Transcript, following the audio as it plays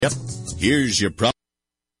Yep. Here's your problem.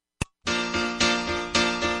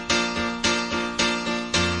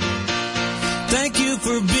 Thank you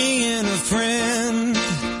for being a friend.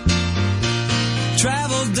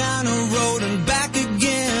 Travel down a road and back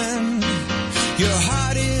again. Your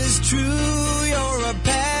heart is true. You're a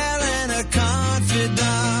pal and a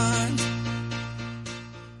confidant.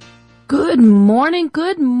 Good morning,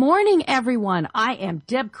 everyone. I am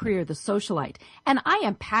Deb Creer, the socialite, and I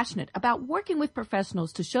am passionate about working with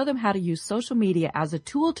professionals to show them how to use social media as a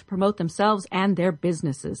tool to promote themselves and their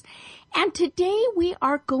businesses. And today we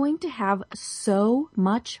are going to have so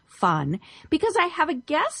much fun because I have a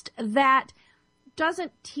guest that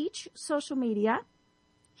doesn't teach social media.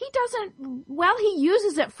 He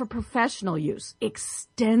uses it for professional use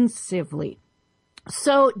extensively.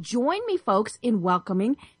 So join me, folks, in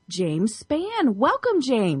welcoming James Spann. Welcome,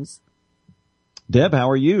 James. Deb, how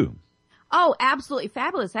are you? Oh, absolutely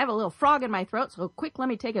fabulous. I have a little frog in my throat, so quick, let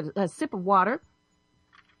me take a sip of water.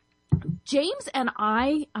 James and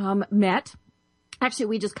I met. Actually,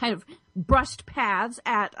 we just kind of brushed paths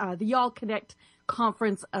at the Y'all Connect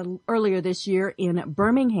conference earlier this year in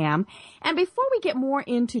Birmingham. And before we get more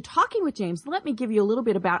into talking with James, let me give you a little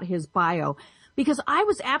bit about his bio, because I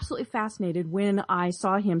was absolutely fascinated when I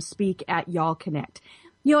saw him speak at Y'all Connect.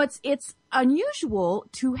 You know, it's unusual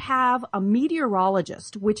to have a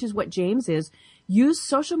meteorologist, which is what James is, use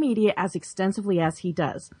social media as extensively as he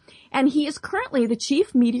does. And he is currently the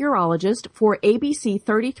chief meteorologist for ABC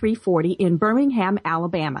 3340 in Birmingham,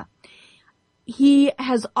 Alabama. He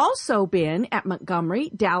has also been at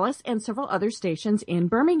Montgomery, Dallas, and several other stations in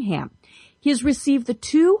Birmingham. He has received the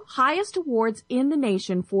two highest awards in the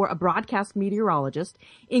nation for a broadcast meteorologist,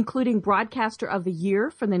 including Broadcaster of the Year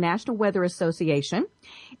from the National Weather Association.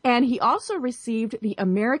 And he also received the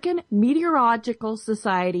American Meteorological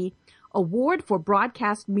Society Award for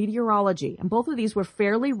Broadcast Meteorology. And both of these were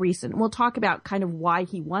fairly recent. And we'll talk about kind of why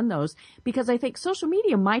he won those, because I think social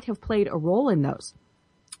media might have played a role in those.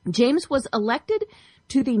 James was elected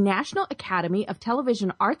to the National Academy of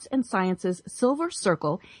Television Arts and Sciences Silver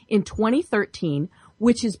Circle in 2013,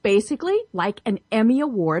 which is basically like an Emmy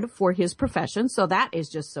Award for his profession. So that is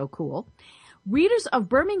just so cool. Readers of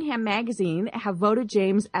Birmingham Magazine have voted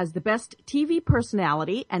James as the best TV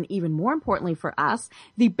personality, and even more importantly for us,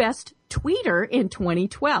 the best tweeter in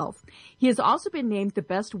 2012. He has also been named the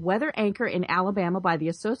best weather anchor in Alabama by the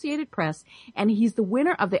Associated Press, and he's the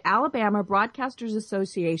winner of the Alabama Broadcasters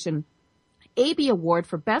Association AB Award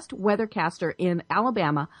for Best Weathercaster in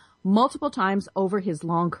Alabama multiple times over his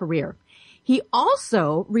long career. He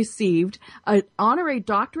also received an honorary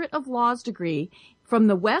doctorate of laws degree from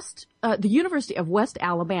the University of West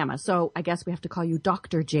Alabama. So I guess we have to call you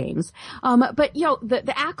Dr. James. But you know, the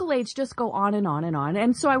accolades just go on and on and on.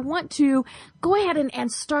 And so I want to go ahead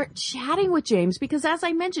and start chatting with James, because as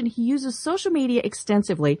I mentioned, he uses social media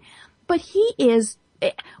extensively, but he is,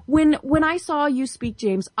 when I saw you speak,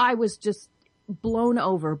 James, I was just blown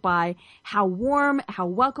over by how warm, how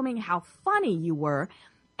welcoming, how funny you were,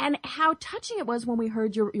 and how touching it was when we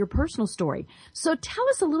heard your personal story. So tell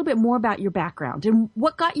us a little bit more about your background and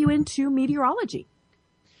what got you into meteorology.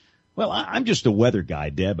 Well, I'm just a weather guy,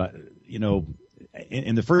 Deb.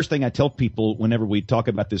 And the first thing I tell people whenever we talk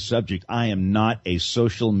about this subject, I am not a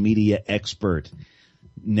social media expert.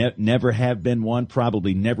 Never have been one,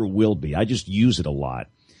 probably never will be. I just use it a lot.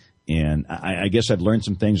 And I guess I've learned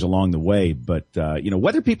some things along the way. But,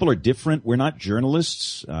 weather people are different. We're not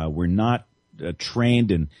journalists. We're not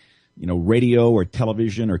trained in, radio or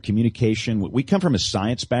television or communication. We come from a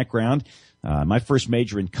science background. My first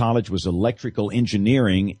major in college was electrical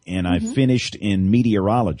engineering, and I finished in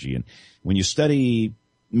meteorology. And when you study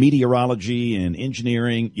meteorology and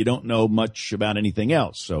engineering, you don't know much about anything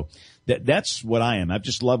else. So that's what I am. I've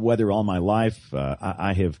just loved weather all my life.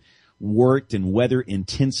 I have worked in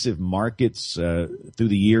weather-intensive markets through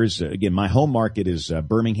the years. Again, my home market is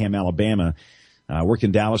Birmingham, Alabama. I worked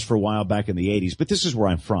in Dallas for a while back in the 80s, but this is where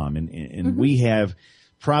I'm from. And we have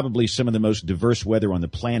probably some of the most diverse weather on the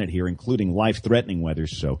planet here, including life-threatening weather.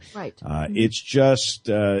 So right. It's just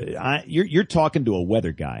you're talking to a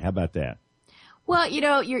weather guy. How about that? Well,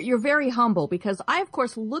 you're very humble, because I, of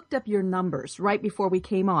course, looked up your numbers right before we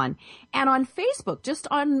came on. And on Facebook, just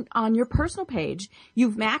on your personal page,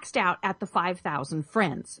 you've maxed out at the 5,000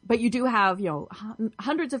 friends. But you do have,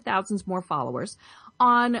 hundreds of thousands more followers.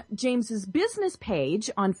 On James's business page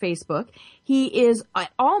on Facebook, he is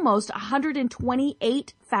at almost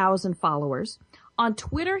 128,000 followers. On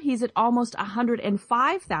Twitter, he's at almost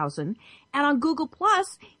 105,000. And on Google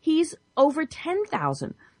Plus, he's over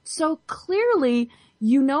 10,000. So clearly,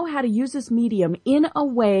 you know how to use this medium in a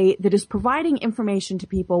way that is providing information to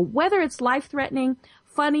people, whether it's life-threatening,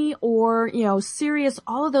 funny or, serious,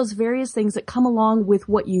 all of those various things that come along with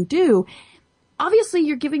what you do, obviously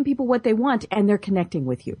you're giving people what they want and they're connecting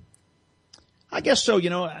with you. I guess so.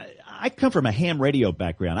 I come from a ham radio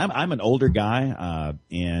background. I'm an older guy.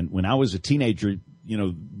 And when I was a teenager,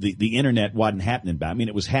 the internet wasn't happening.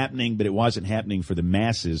 It was happening, but it wasn't happening for the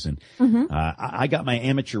masses. And, I got my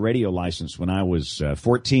amateur radio license when I was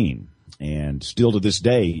 14, and still to this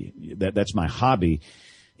day, that's my hobby.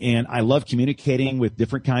 And I love communicating with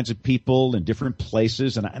different kinds of people in different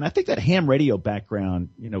places. And I think that ham radio background,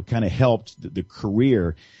 kind of helped the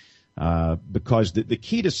career, because the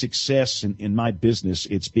key to success in my business,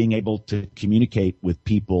 it's being able to communicate with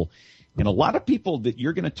people. And a lot of people that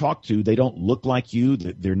you're going to talk to, they don't look like you,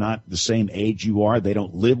 they're not the same age you are, they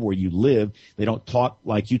don't live where you live, they don't talk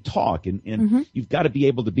like you talk. And you've got to be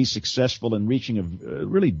able to be successful in reaching a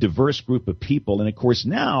really diverse group of people. And of course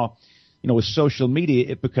now, with social media,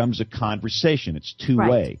 it becomes a conversation. It's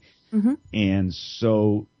two-way. Right. And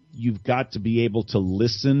so you've got to be able to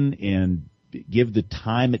listen and give the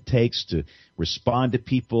time it takes to respond to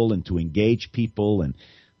people and to engage people. And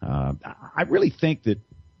I really think that,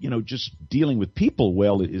 just dealing with people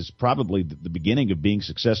well is probably the beginning of being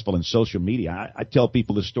successful in social media. I tell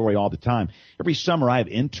people this story all the time. Every summer I have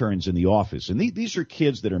interns in the office, and these are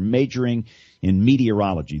kids that are majoring in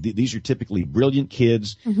meteorology. These are typically brilliant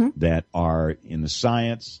kids that are in the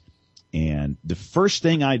science. And the first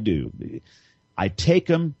thing I do, I take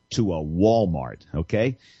them to a Walmart,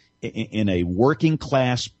 okay? In a working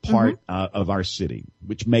class part of our city,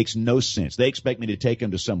 which makes no sense. They expect me to take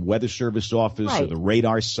them to some weather service office or the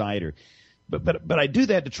radar site, but I do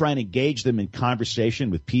that to try and engage them in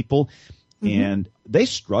conversation with people, and they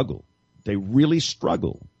struggle. They really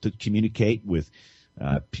struggle to communicate with,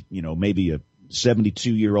 maybe a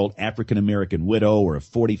 72-year-old African-American widow or a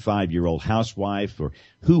 45-year-old housewife or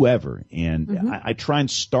whoever. And I try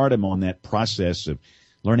and start them on that process of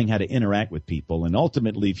learning how to interact with people. And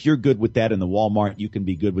ultimately, if you're good with that in the Walmart, you can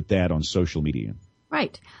be good with that on social media.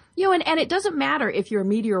 Right. And it doesn't matter if you're a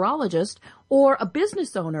meteorologist or a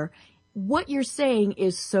business owner. What you're saying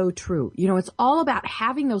is so true. It's all about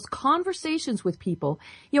having those conversations with people.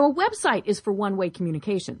 A website is for one-way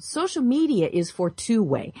communication. Social media is for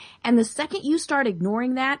two-way. And the second you start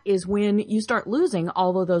ignoring that is when you start losing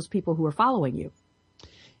all of those people who are following you.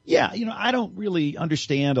 Yeah, I don't really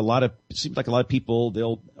understand it seems like a lot of people,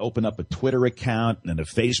 they'll open up a Twitter account and a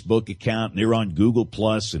Facebook account, and they're on Google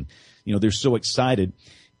Plus, and, they're so excited.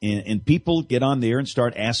 And people get on there and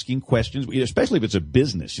start asking questions, especially if it's a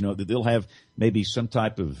business, they'll have maybe some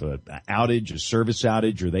type of outage, a service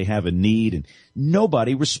outage, or they have a need, and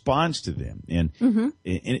nobody responds to them. And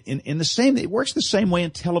in the same, it works the same way in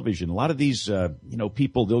television. A lot of these,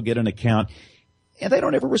 people, they'll get an account, and they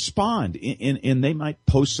don't ever respond. And they might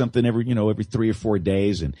post something every 3 or 4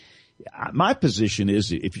 days. And my position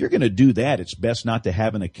is, if you're going to do that, it's best not to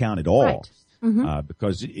have an account at all. Right.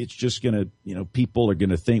 Because it's just going to, people are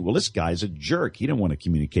going to think, well, this guy's a jerk. He don't want to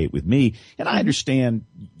communicate with me. And I understand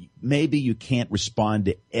maybe you can't respond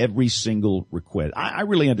to every single request. I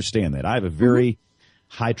really understand that. I have a very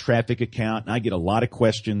high traffic account, and I get a lot of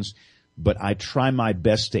questions, but I try my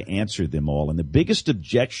best to answer them all. And the biggest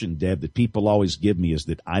objection, Deb, that people always give me is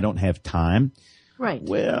that I don't have time. Right.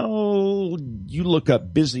 Well, you look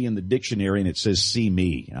up busy in the dictionary and it says see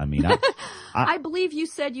me. I believe you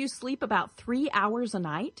said you sleep about 3 hours a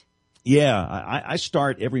night. Yeah. I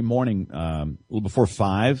start every morning, a little before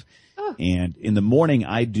 5. Oh. And in the morning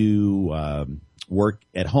I do, work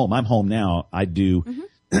at home. I'm home now. I do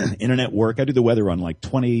internet work. I do the weather on like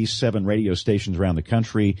 27 radio stations around the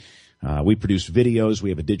country. We produce videos. We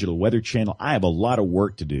have a digital weather channel. I have a lot of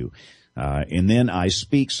work to do. And then I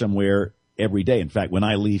speak somewhere every day. In fact, when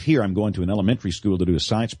I leave here, I'm going to an elementary school to do a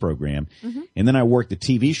science program. And then I work the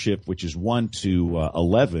TV shift, which is 1 to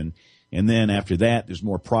 11. And then after that, there's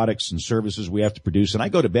more products and services we have to produce. And I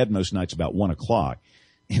go to bed most nights about 1 o'clock.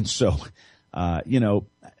 And so,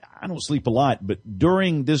 I don't sleep a lot, but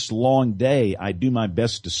during this long day, I do my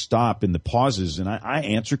best to stop in the pauses, and I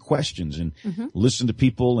answer questions and listen to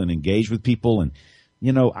people and engage with people. And,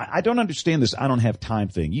 I don't understand this I don't have time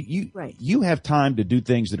thing. You have time to do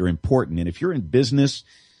things that are important. And if you're in business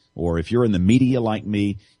or if you're in the media like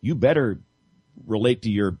me, you better relate to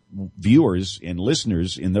your viewers and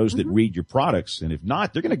listeners and those that read your products. And if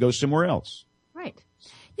not, they're going to go somewhere else. Right.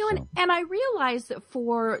 And I realize that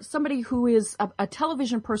for somebody who is a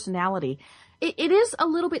television personality, it is a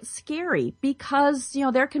little bit scary because,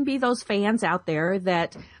 there can be those fans out there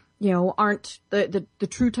that, aren't the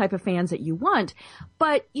true type of fans that you want,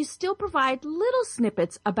 but you still provide little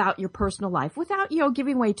snippets about your personal life without,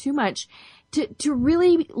 giving away too much. to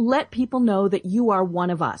really let people know that you are one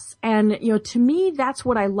of us. And, to me, that's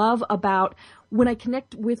what I love about when I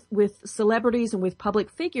connect with celebrities and with public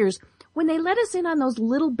figures, when they let us in on those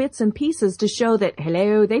little bits and pieces to show that,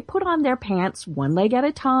 hello, they put on their pants one leg at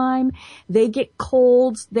a time. They get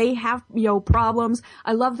colds. They have, problems.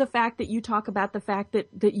 I love the fact that you talk about the fact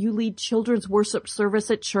that you lead children's worship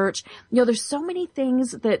service at church. There's so many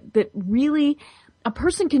things that really a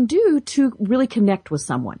person can do to really connect with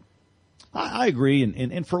someone. I agree.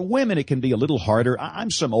 And for women, it can be a little harder.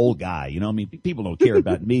 I'm some old guy, people don't care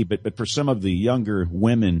about me, but for some of the younger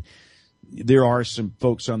women, there are some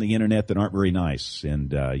folks on the internet that aren't very nice.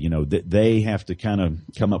 And, they have to kind of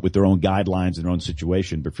come up with their own guidelines and their own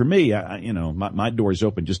situation. But for me, my door is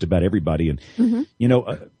open just about everybody. And,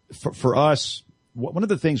 for us, one of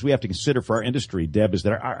the things we have to consider for our industry, Deb, is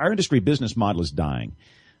that our industry business model is dying.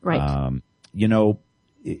 Right.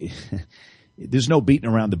 There's no beating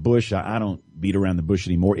around the bush. I don't beat around the bush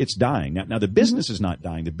anymore. It's dying. Now the business is not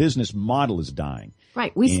dying. The business model is dying.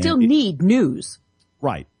 Right. We still need news.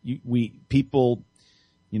 Right. People,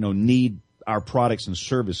 need our products and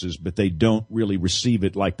services, but they don't really receive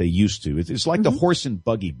it like they used to. It's like the horse and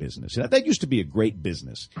buggy business. That used to be a great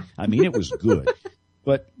business. I mean, it was good.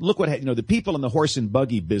 But look the people in the horse and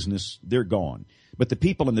buggy business, they're gone. But the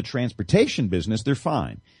people in the transportation business, they're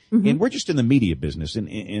fine. And we're just in the media business.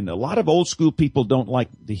 And a lot of old school people don't like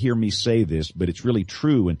to hear me say this, but it's really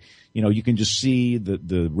true. And, you can just see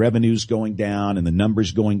the revenues going down and the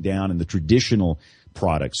numbers going down in the traditional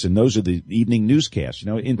products. And those are the evening newscasts,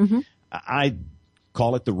 I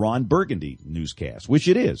call it the Ron Burgundy newscast, which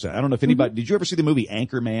it is. I don't know if anybody, did you ever see the movie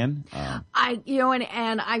Anchorman?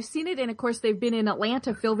 And I've seen it. And of course they've been in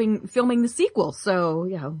Atlanta filming the sequel. So,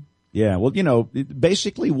 Yeah, well,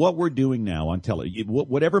 basically what we're doing now on television,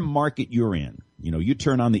 whatever market you're in, you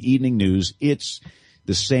turn on the evening news, it's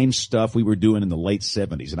the same stuff we were doing in the late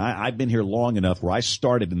 70s. And I've been here long enough where I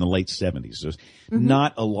started in the late 70s. So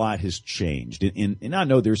not a lot has changed. And I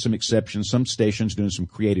know there's some exceptions, some stations doing some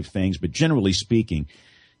creative things, but generally speaking,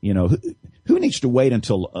 who needs to wait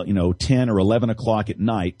until, 10 or 11 o'clock at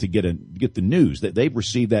night to get the news? That they've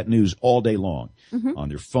received that news all day long on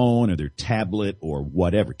their phone or their tablet or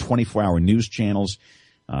whatever, 24-hour news channels.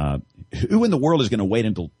 Who in the world is going to wait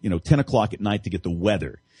until, 10 o'clock at night to get the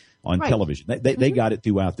weather on television? They got it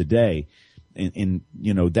throughout the day. And,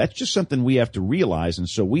 that's just something we have to realize. And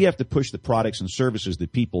so we have to push the products and services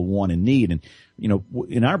that people want and need.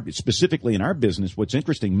 And, specifically in our business, what's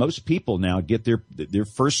interesting, most people now get their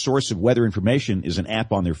first source of weather information is an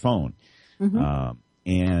app on their phone.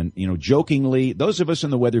 And, jokingly, those of us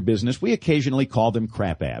in the weather business, we occasionally call them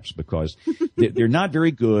crap apps because they're not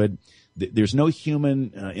very good. There's no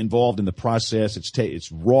human involved in the process.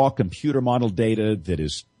 It's raw computer model data that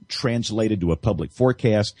is translated to a public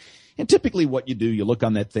forecast. And typically what you do, you look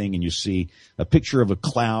on that thing and you see a picture of a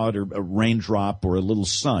cloud or a raindrop or a little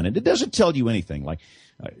sun. And it doesn't tell you anything. Like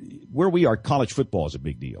where we are, college football is a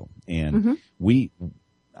big deal. And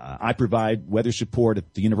I provide weather support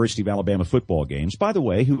at the University of Alabama football games, by the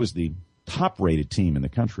way, who was the top rated team in the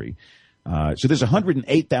country. So there's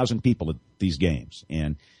 108,000 people at these games.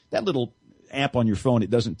 And that little app on your phone, it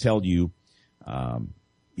doesn't tell you,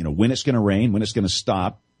 when it's going to rain, when it's going to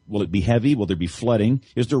stop. Will it be heavy? Will there be flooding?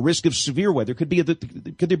 Is there a risk of severe weather? Could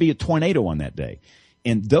there be a tornado on that day?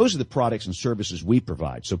 And those are the products and services we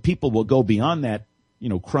provide. So people will go beyond that,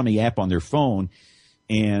 crummy app on their phone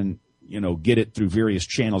and, get it through various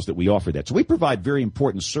channels that we offer that. So we provide very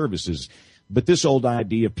important services. But this old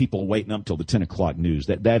idea of people waiting up till the 10 o'clock news,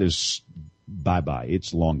 that is bye-bye.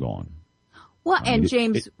 It's long gone. Well, and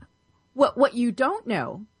James, what you don't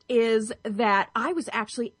know is that I was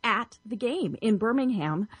actually at the game in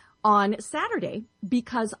Birmingham on Saturday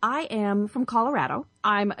because I am from Colorado.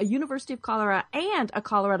 I'm a University of Colorado and a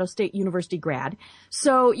Colorado State University grad.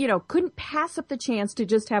 So, couldn't pass up the chance to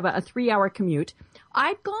just have a 3-hour commute.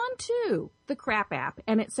 I'd gone to the crap app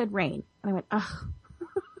and it said rain. And I went, ugh,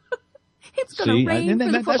 it's going to rain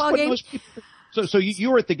for the football game. So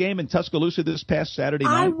you were at the game in Tuscaloosa this past Saturday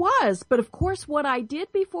night? I was, but of course what I did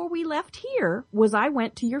before we left here was I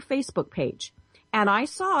went to your Facebook page and I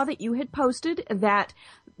saw that you had posted that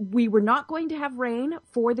we were not going to have rain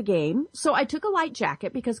for the game. So I took a light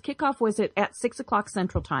jacket because kickoff was at 6 o'clock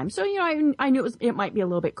Central Time. So, I knew it might be a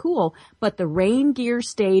little bit cool, but the rain gear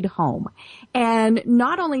stayed home. And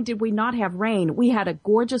not only did we not have rain, we had a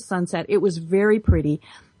gorgeous sunset. It was very pretty.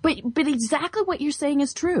 But exactly what you're saying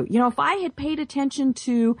is true. If I had paid attention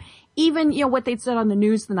to even, what they'd said on the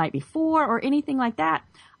news the night before or anything like that,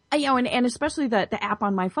 And especially the app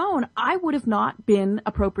on my phone, I would have not been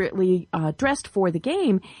appropriately dressed for the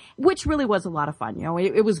game, which really was a lot of fun.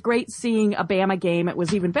 It was great seeing a Bama game. It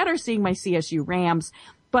was even better seeing my CSU Rams.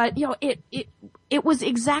 But, it was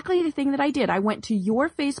exactly the thing that I did. I went to your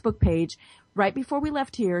Facebook page right before we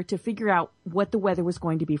left here to figure out what the weather was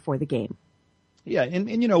going to be for the game. Yeah, and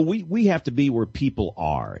we have to be where people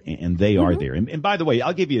are, and they are there. And by the way,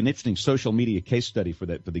 I'll give you an interesting social media case study for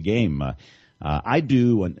the game. I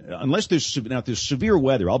do, unless there's severe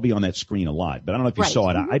weather, I'll be on that screen a lot. But I don't know if you saw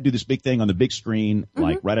it. I do this big thing on the big screen,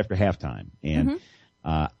 like right after halftime. And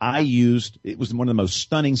it was one of the most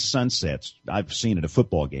stunning sunsets I've seen at a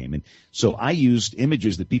football game. And so I used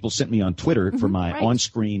images that people sent me on Twitter for my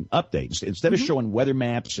on-screen updates. Instead of showing weather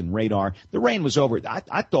maps and radar, the rain was over.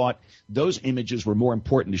 I thought those images were more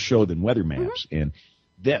important to show than weather maps. And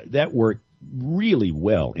that worked really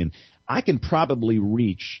well. And I can probably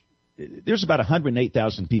reach, there's about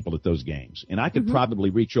 108,000 people at those games, and I could probably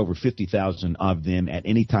reach over 50,000 of them at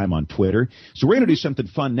any time on Twitter. So we're going to do something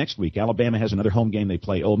fun next week. Alabama has another home game. They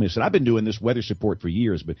play Ole Miss, and I've been doing this weather support for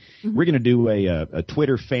years, but we're going to do a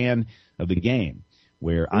Twitter fan of the game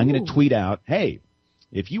where I'm going to tweet out, hey,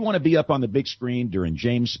 if you want to be up on the big screen during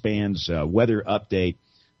James Spann's weather update,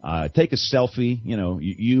 take a selfie,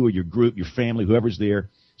 you or your group, your family, whoever's there.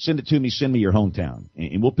 Send it to me. Send me your hometown,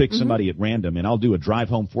 and we'll pick somebody at random, and I'll do a drive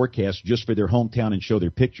home forecast just for their hometown and show their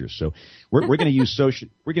pictures. So we're going to use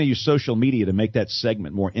social media to make that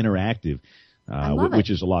segment more interactive, which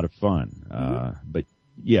is a lot of fun. But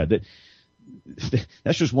yeah,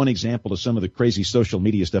 that's just one example of some of the crazy social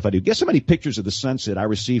media stuff I do. Guess how many pictures of the sunset I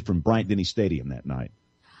received from Bryant-Denny Stadium that night?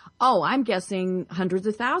 Oh, I'm guessing hundreds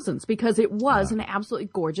of thousands because it was an absolutely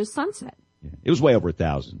gorgeous sunset. It was way over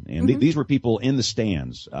 1,000, and these were people in the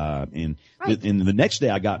stands. And the next day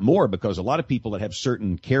I got more because a lot of people that have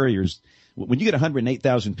certain carriers, when you get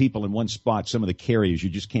 108,000 people in one spot, some of the carriers you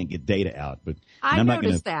just can't get data out. But I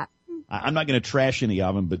noticed that. I'm not going to trash any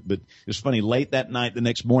of them, but it's funny. Late that night, the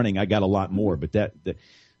next morning, I got a lot more. But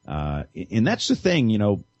and that's the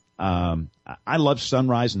thing, I love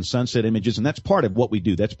sunrise and sunset images, and that's part of what we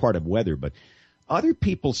do. That's part of weather, but other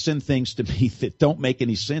people send things to me that don't make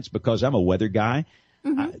any sense because I'm a weather guy.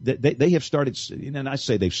 They have started, and I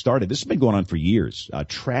say they've started. This has been going on for years.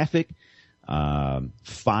 Traffic,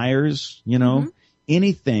 fires,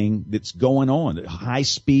 anything that's going on,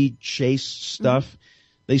 high-speed chase stuff.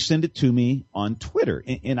 They send it to me on Twitter,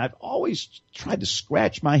 and I've always tried to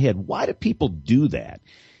scratch my head. Why do people do that?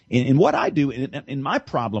 And what I do, and my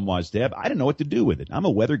problem was, Deb, I didn't know what to do with it. I'm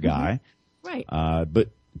a weather guy, right? But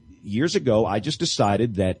years ago, I just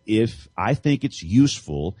decided that if I think it's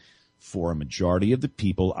useful for a majority of the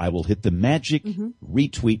people, I will hit the magic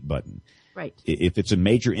retweet button. Right. If it's a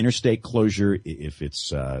major interstate closure, if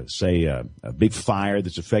it's, say, a big fire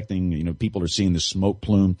that's affecting, people are seeing the smoke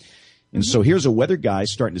plume. And so here's a weather guy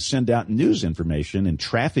starting to send out news information and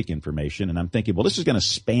traffic information. And I'm thinking, well, this is going to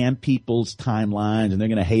spam people's timelines and they're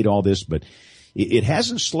going to hate all this. But it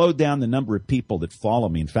hasn't slowed down the number of people that follow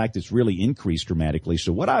me. In fact, it's really increased dramatically.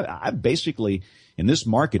 So what I've basically, in this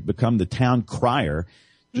market, become the town crier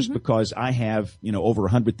just because I have, over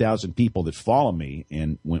 100,000 people that follow me.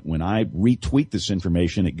 And when I retweet this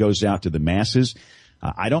information, it goes out to the masses.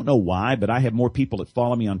 I don't know why, but I have more people that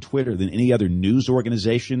follow me on Twitter than any other news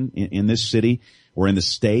organization in this city or in the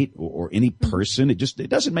state or any person. It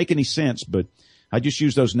doesn't make any sense, but I just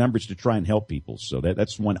use those numbers to try and help people. So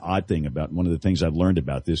that's one odd thing about one of the things I've learned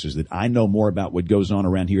about this is that I know more about what goes on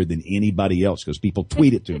around here than anybody else because people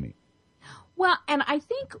tweet it to me. Well, and I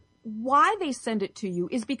think why they send it to you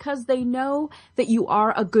is because they know that you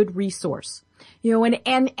are a good resource,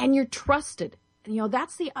 and you're trusted.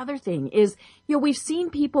 That's the other thing is, we've seen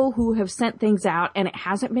people who have sent things out and it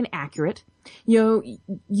hasn't been accurate. You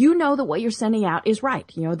know that what you're sending out is right.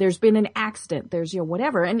 There's been an accident. There's,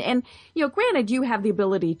 whatever. And, granted, you have the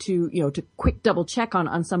ability to, to quick double check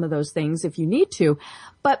on some of those things if you need to,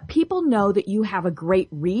 but people know that you have a great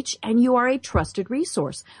reach and you are a trusted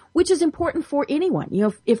resource, which is important for anyone.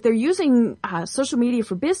 If they're using social media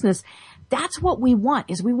for business, that's what we want,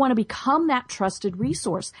 is we want to become that trusted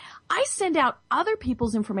resource. I send out other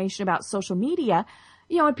people's information about social media,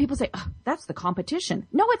 and people say, oh, that's the competition.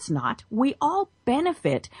 No, it's not. We all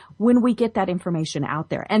benefit when we get that information out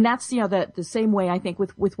there. And that's, the same way I think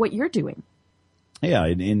with what you're doing. Yeah.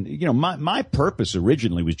 And my purpose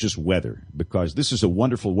originally was just weather because this is a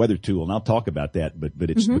wonderful weather tool. And I'll talk about that, but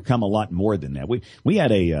it's become a lot more than that. We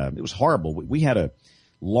had it was horrible. We had a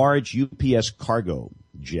large UPS cargo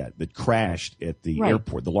jet that crashed at the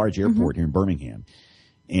airport, the large airport here in Birmingham.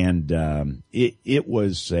 And it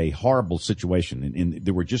was a horrible situation. And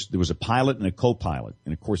there was a pilot and a co-pilot,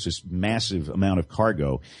 and of course this massive amount of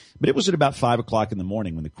cargo. But it was at about 5:00 in the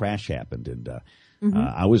morning when the crash happened, and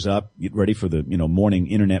I was up, getting ready for the morning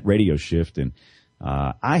internet radio shift, and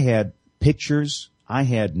I had pictures.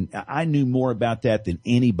 I knew more about that than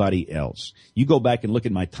anybody else. You go back and look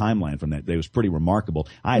at my timeline from that day. It was pretty remarkable.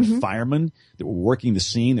 I had firemen that were working the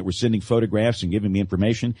scene, that were sending photographs and giving me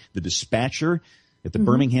information. The dispatcher at the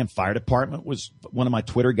Birmingham Fire Department was one of my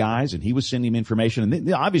Twitter guys, and he was sending me information.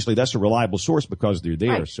 And obviously that's a reliable source because they're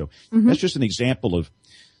there. Right. So that's just an example of,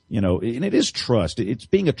 and it is trust. It's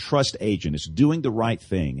being a trust agent. It's doing the right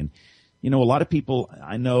thing. And, a lot of people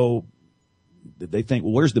I know, they think,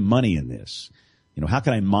 well, where's the money in this? How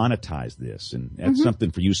can I monetize this? And that's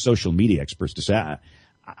something for you social media experts to say.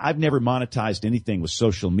 I've never monetized anything with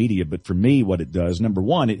social media, but for me, what it does, number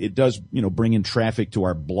one, it does, bring in traffic to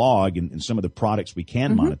our blog and some of the products we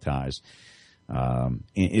can monetize. And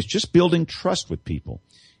it's just building trust with people.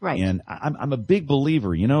 Right. And I'm a big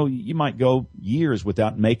believer, you might go years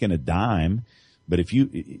without making a dime, but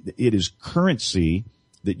it is currency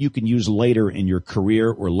that you can use later in your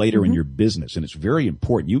career or later in your business. And it's very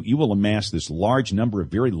important. You will amass this large number of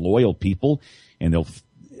very loyal people, and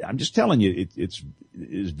I'm just telling you, it's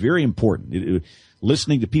very important.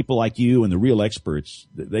 Listening to people like you and the real experts,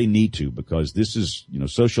 they need to, because this is,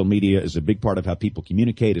 social media is a big part of how people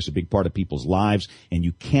communicate. It's a big part of people's lives, and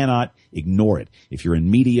you cannot ignore it. If you're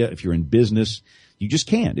in media, if you're in business, you just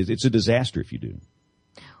can't. It's a disaster if you do.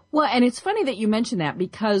 Well, and it's funny that you mention that,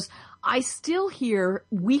 because I still hear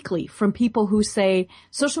weekly from people who say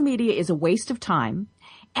social media is a waste of time.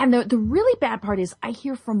 And the really bad part is I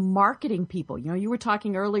hear from marketing people. You were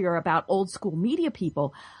talking earlier about old school media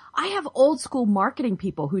people. I have old school marketing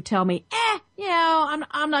people who tell me,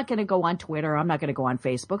 I'm not going to go on Twitter. I'm not going to go on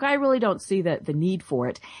Facebook. I really don't see the need for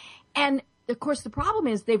it. And of course, the problem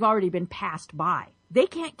is they've already been passed by. They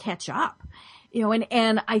can't catch up.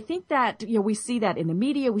 And I think that, we see that in the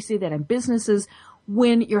media, we see that in businesses.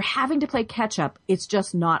 When you're having to play catch up, it's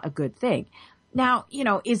just not a good thing. Now,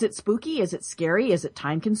 is it spooky? Is it scary? Is it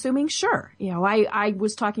time consuming? Sure. I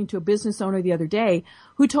was talking to a business owner the other day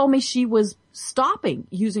who told me she was stopping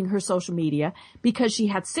using her social media because she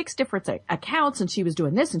had 6 different accounts, and she was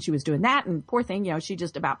doing this and she was doing that. And poor thing, she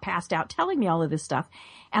just about passed out telling me all of this stuff.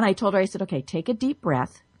 And I told her, I said, okay, take a deep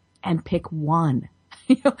breath and pick one.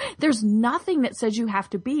 There's nothing that says you have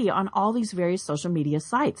to be on all these various social media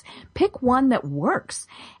sites. Pick one that works.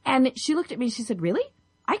 And she looked at me, she said, really?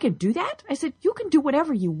 I can do that? I said, you can do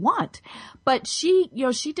whatever you want. But she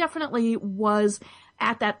definitely was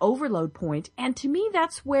at that overload point. And to me,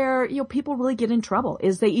 that's where, people really get in trouble,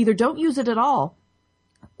 is they either don't use it at all,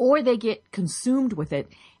 or they get consumed with it,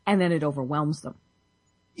 and then it overwhelms them.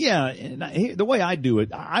 Yeah. And the way I do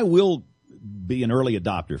it, I will be an early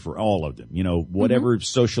adopter for all of them. Whatever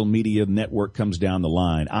social media network comes down the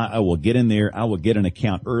line, I will get in there. I will get an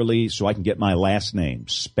account early so I can get my last name,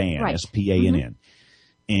 Spann, right. Spann.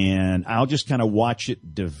 And I'll just kind of watch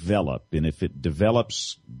it develop. And if it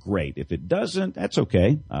develops, great. If it doesn't, that's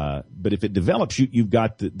okay. But if it develops, you've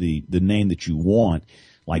got the name that you want,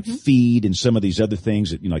 like Feed and some of these other things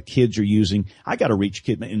that, kids are using. I got to reach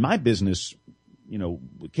kids. In my business,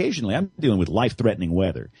 occasionally I'm dealing with life-threatening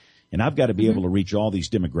weather. And I've got to be able to reach all these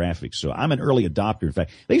demographics. So I'm an early adopter. In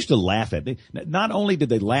fact, they used to laugh at me. Not only did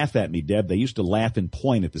they laugh at me, Deb, they used to laugh and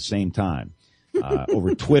point at the same time.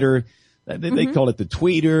 Over Twitter, they call it the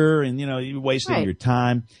tweeter, and, you're wasting your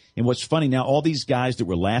time. And what's funny now, all these guys that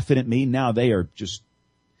were laughing at me, now they are just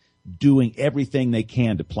doing everything they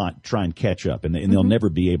can to try and catch up. And they'll never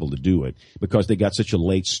be able to do it because they got such a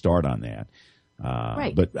late start on that.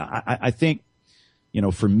 But I think,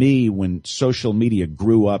 for me, when social media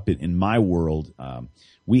grew up in my world,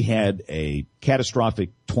 we had a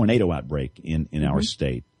catastrophic tornado outbreak in our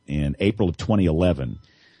state in April of 2011.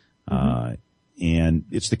 And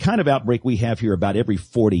it's the kind of outbreak we have here about every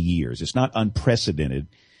 40 years. It's not unprecedented.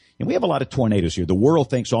 And we have a lot of tornadoes here. The world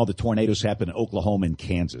thinks all the tornadoes happen in Oklahoma and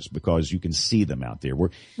Kansas because you can see them out there. We're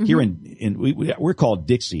here we're called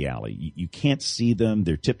Dixie Alley. You can't see them.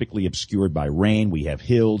 They're typically obscured by rain. We have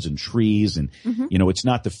hills and trees, and it's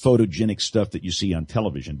not the photogenic stuff that you see on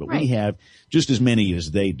television, but we have just as many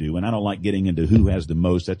as they do. And I don't like getting into who has the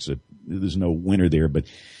most. There's no winner there, but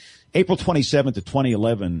April 27th of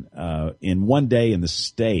 2011, in one day in the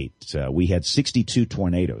state, we had 62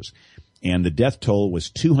 tornadoes. And the death toll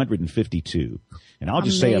was 252. And I'll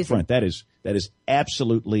just say up front, that is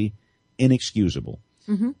absolutely inexcusable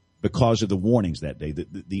because of the warnings that day.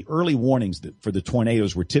 The early warnings for the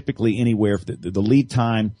tornadoes were typically anywhere, the lead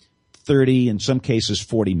time 30, in some cases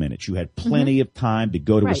 40 minutes. You had plenty of time to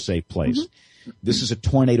go to a safe place. This is a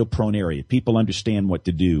tornado-prone area. People understand what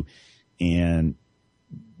to do, and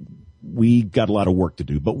we got a lot of work to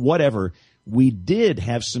do. But whatever, we did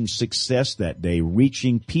have some success that day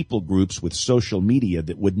reaching people groups with social media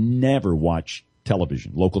that would never watch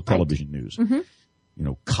television, local television news. You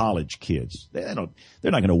know, college kids. They're not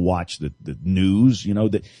going to watch the news, you know.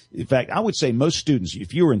 In fact, I would say most students,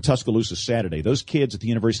 if you were in Tuscaloosa Saturday, those kids at the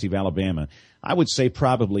University of Alabama, I would say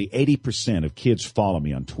probably 80% of kids follow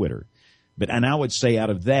me on Twitter. And I would say out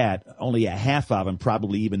of that, only a half of them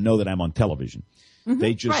probably even know that I'm on television.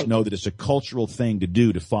 They just know that it's a cultural thing to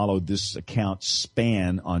do to follow this account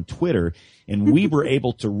Spann on Twitter. And we were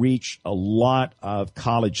able to reach a lot of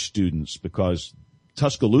college students because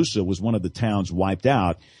Tuscaloosa was one of the towns wiped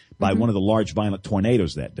out by one of the large violent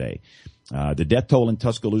tornadoes that day. The death toll in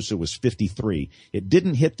Tuscaloosa was 53. It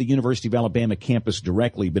didn't hit the University of Alabama campus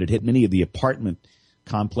directly, but it hit many of the apartment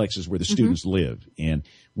complexes where the students live. And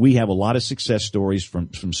we have a lot of success stories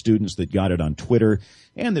from students that got it on Twitter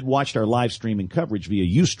and that watched our live streaming coverage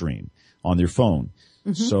via Ustream on their phone.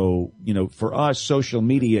 So, you know, for us, social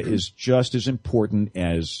media is just as important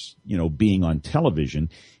as, you know, being on television.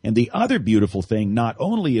 And the other beautiful thing, not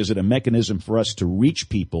only is it a mechanism for us to reach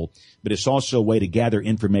people, but it's also a way to gather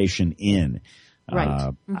information in.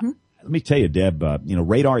 Let me tell you, Deb, you know,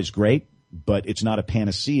 radar is great, but it's not a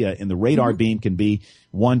panacea, and the radar beam can be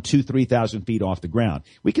 1, 2, 3,000 feet off the ground.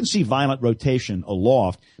 We can see violent rotation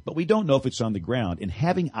aloft, but we don't know if it's on the ground. And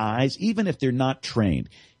having eyes, even if they're not trained,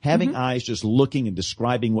 having eyes just looking and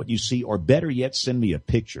describing what you see, or better yet, send me a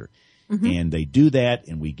picture. And they do that,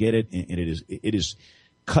 and we get it, and it is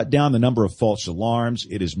cut down the number of false alarms.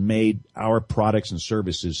 It has made our products and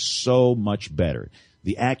services so much better.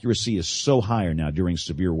 The accuracy is so higher now during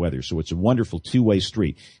severe weather. So it's a wonderful two-way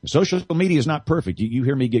street. And social media is not perfect. You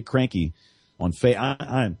hear me get cranky on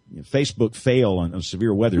Facebook fail on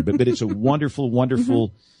severe weather, but it's a wonderful,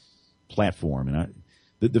 wonderful platform. And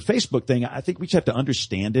the Facebook thing, I think we just have to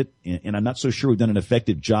understand it. And I'm not so sure we've done an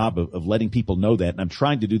effective job of letting people know that. And I'm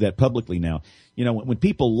trying to do that publicly now. You know, when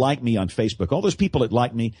people like me on Facebook, all those people that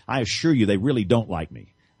like me, I assure you they really don't like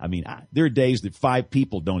me. I mean, there are days that 5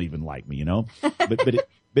 people don't even like me, you know,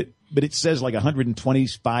 but it says like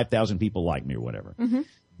 125,000 people like me or whatever.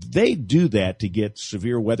 They do that to get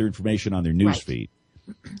severe weather information on their news feed.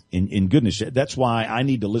 In goodness, that's why I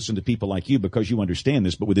need to listen to people like you, because you understand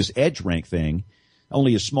this. But with this edge rank thing,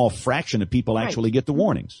 only a small fraction of people actually get the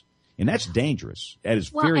warnings. And that's dangerous. That is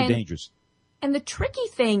very dangerous. And the tricky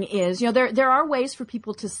thing is, you know, there are ways for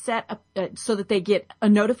people to set up so that they get a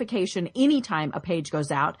notification anytime a page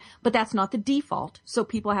goes out, but that's not the default. So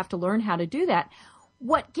people have to learn how to do that.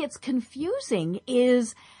 What gets confusing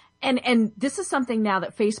is, and this is something now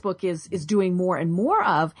that Facebook is doing more and more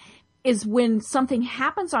of, is when something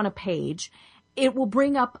happens on a page, it will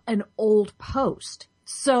bring up an old post.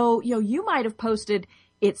 So, you know, you might have posted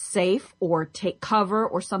it's safe or take cover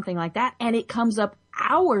or something like that, and it comes up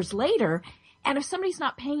hours later. And if somebody's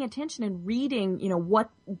not paying attention and reading, you know,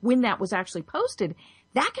 when that was actually posted,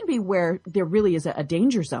 that can be where there really is a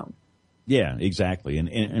danger zone. Yeah, exactly.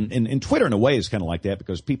 And Twitter in a way is kind of like that,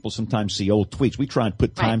 because people sometimes see old tweets. We try and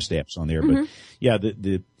put timestamps on there, but yeah,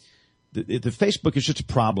 the Facebook is just a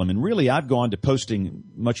problem. And really, I've gone to posting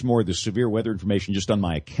much more of the severe weather information just on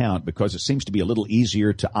my account, because it seems to be a little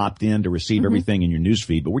easier to opt in to receive everything in your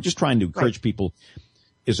newsfeed. But we're just trying to encourage people,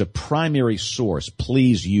 as a primary source,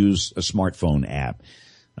 please use a smartphone app,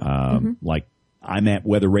 like IMAP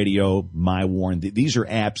Weather Radio, MyWarn. These are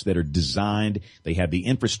apps that are designed. They have the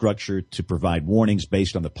infrastructure to provide warnings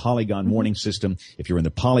based on the Polygon warning system. If you're in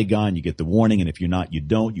the Polygon, you get the warning, and if you're not, you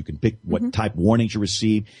don't. You can pick what type warnings you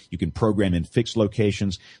receive. You can program in fixed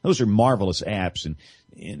locations. Those are marvelous apps, and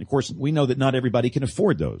of course, we know that not everybody can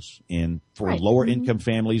afford those. And for lower income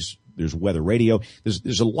families, there's weather radio.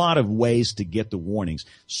 There's a lot of ways to get the warnings.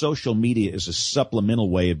 Social media is a supplemental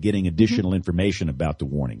way of getting additional information about the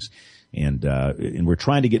warnings. And we're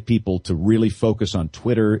trying to get people to really focus on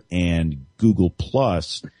Twitter and Google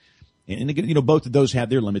Plus. And again, you know, both of those have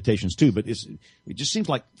their limitations too, but it just seems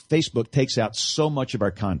like Facebook takes out so much of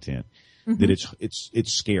our content that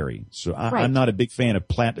it's scary. So I'm not a big fan of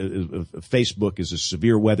Facebook as a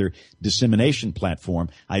severe weather dissemination platform.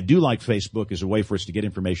 I do like Facebook as a way for us to get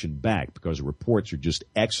information back, because the reports are just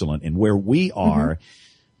excellent. And where we are,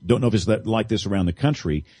 don't know if it's like this around the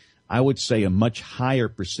country, I would say a much higher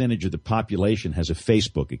percentage of the population has a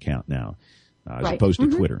Facebook account now, as opposed to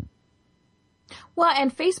Twitter. Well,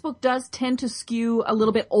 and Facebook does tend to skew a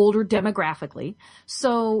little bit older demographically.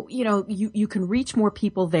 So, you can reach more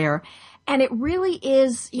people there. And it really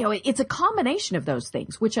is, it's a combination of those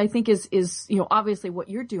things, which I think is, obviously what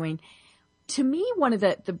you're doing. To me, one of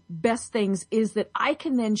the best things is that I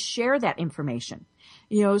can then share that information.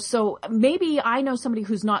 So maybe I know somebody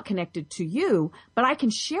who's not connected to you, but I can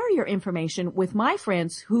share your information with my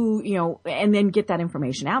friends who, and then get that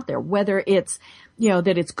information out there, whether it's,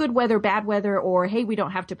 that it's good weather, bad weather, or, hey, we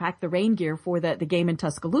don't have to pack the rain gear for the game in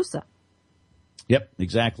Tuscaloosa. Yep,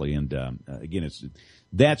 exactly. And, again,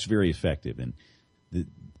 that's very effective. And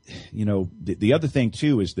the other thing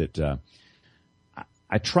too is that,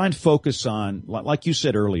 I try and focus on, like you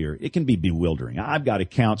said earlier, it can be bewildering. I've got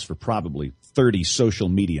accounts for probably 30 social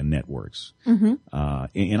media networks. Mm-hmm.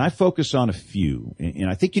 And I focus on a few. And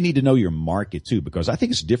I think you need to know your market too, because I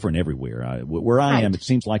think it's different everywhere. Where I am, it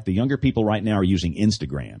seems like the younger people right now are using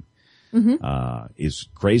Instagram. Mm-hmm. As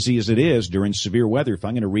crazy as it is during severe weather, if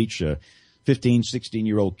I'm going to reach a 15,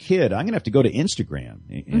 16-year-old kid, I'm going to have to go to Instagram.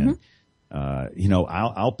 And, mm-hmm.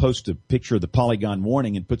 I'll post a picture of the Polygon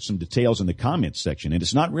warning and put some details in the comments section. And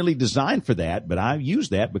it's not really designed for that, but I use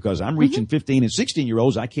that because I'm reaching 15 and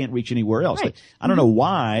 16-year-olds I can't reach anywhere else. Right. I don't know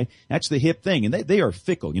why. That's the hip thing. And they are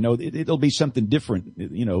fickle. It'll be something different,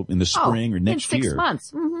 in the spring or next year. In 6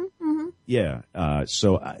 months. Mm-hmm. Mm-hmm. Yeah.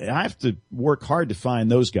 So I have to work hard to find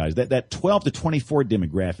those guys. That 12 to 24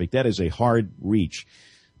 demographic, that is a hard reach.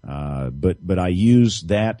 But I use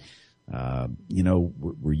that.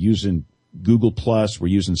 We're using Google Plus, we're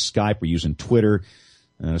using Skype, we're using Twitter,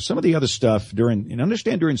 some of the other stuff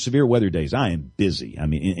during severe weather days, I am busy. I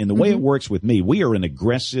mean, in the way it works with me, we are an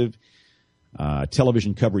aggressive,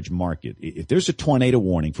 television coverage market. If there's a tornado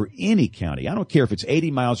warning for any county, I don't care if it's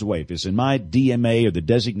 80 miles away, if it's in my DMA or the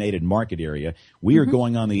designated market area, we are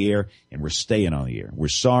going on the air and we're staying on the air. We're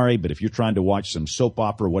sorry, but if you're trying to watch some soap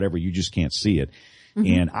opera or whatever, you just can't see it.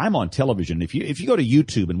 Mm-hmm. And I'm on television. If you go to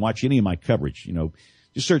YouTube and watch any of my coverage,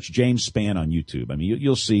 just search James Spann on YouTube. I mean,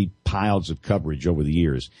 you'll see piles of coverage over the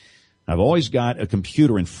years. I've always got a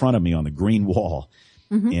computer in front of me on the green wall.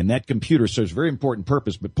 Mm-hmm. And that computer serves a very important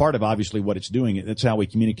purpose, but part of obviously what it's doing, that's how we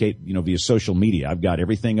communicate, via social media. I've got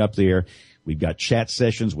everything up there. We've got chat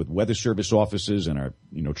sessions with weather service offices and our,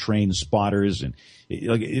 trained spotters. And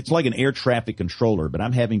it's like an air traffic controller, but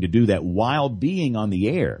I'm having to do that while being on the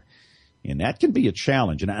air. And that can be a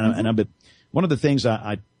challenge. And one of the things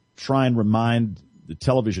I try and remind the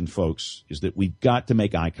television folks is that we've got to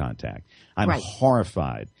make eye contact. I'm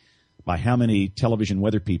horrified by how many television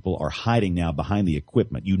weather people are hiding now behind the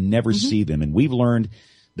equipment. You never see them. And we've learned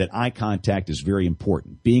that eye contact is very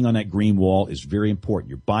important. Being on that green wall is very important.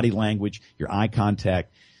 Your body language, your eye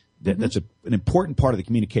contact, that's an important part of the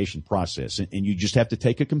communication process. And you just have to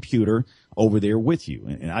take a computer over there with you.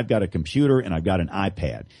 And I've got a computer and I've got an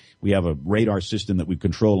iPad. We have a radar system that we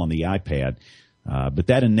control on the iPad. But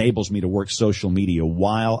that enables me to work social media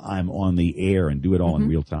while I'm on the air and do it all in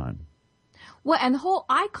real time. Well, and the whole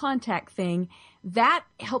eye contact thing, that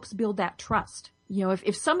helps build that trust.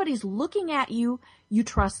 If somebody's looking at you, you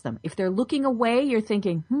trust them. If they're looking away, you're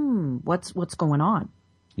thinking, what's going on?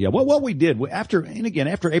 Yeah, what we did after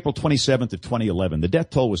April 27th of 2011, the death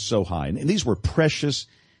toll was so high. And these were precious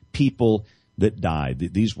people that died.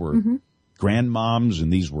 These were grandmoms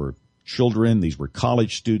and these were children. These were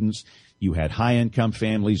college students. You had high-income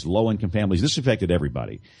families, low-income families. This affected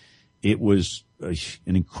everybody. It was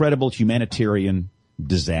an incredible humanitarian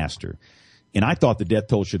disaster. And I thought the death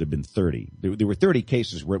toll should have been 30. There were 30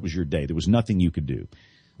 cases where it was your day. There was nothing you could do.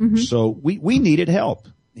 Mm-hmm. So we needed help.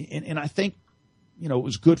 And I think, it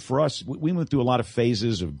was good for us. We went through a lot of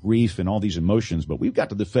phases of grief and all these emotions, but we've got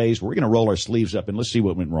to the phase where we're going to roll our sleeves up and let's see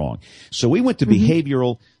what went wrong. So we went to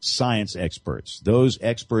behavioral science experts, those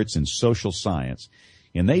experts in social science.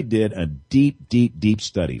 And they did a deep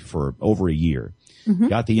study for over a year,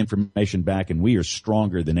 got the information back, and we are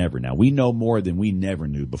stronger than ever now. We know more than we never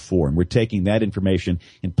knew before, and we're taking that information.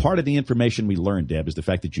 And part of the information we learned, Deb, is the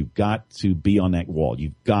fact that you've got to be on that wall.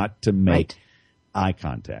 You've got to make eye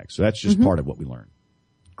contact. So that's just part of what we learned.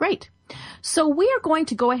 Great. So we are going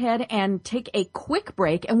to go ahead and take a quick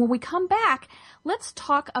break. And when we come back, let's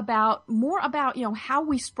talk more about, how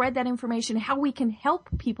we spread that information, how we can help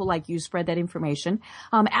people like you spread that information.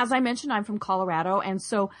 As I mentioned, I'm from Colorado. And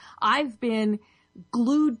so I've been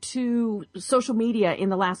glued to social media in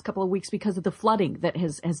the last couple of weeks because of the flooding that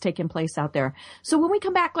has taken place out there. So when we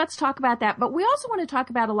come back, let's talk about that. But we also want to talk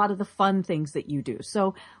about a lot of the fun things that you do.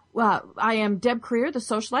 So I am Deb Creer, the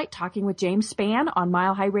socialite, talking with James Spann on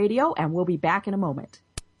Mile High Radio, and we'll be back in a moment.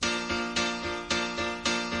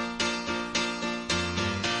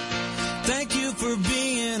 Thank you for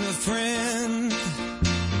being a friend.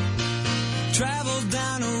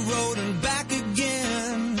 down a road and back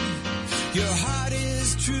again. Your heart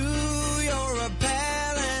is true, you're a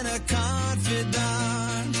pal and a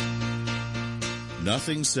confidant.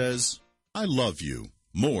 Nothing says, I love you,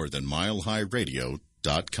 more than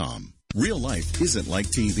MileHighRadio.com. Real life isn't like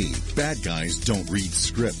TV. Bad guys don't read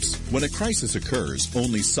scripts. When a crisis occurs,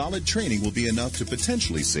 only solid training will be enough to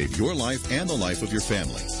potentially save your life and the life of your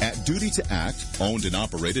family. At Duty to Act, owned and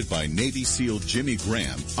operated by Navy SEAL Jimmy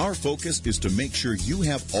Graham, our focus is to make sure you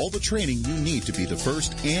have all the training you need to be the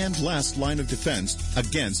first and last line of defense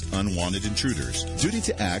against unwanted intruders. Duty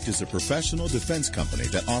to Act is a professional defense company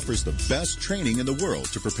that offers the best training in the world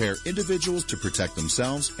to prepare individuals to protect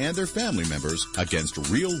themselves and their family members against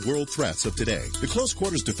real-world threats of today. The Close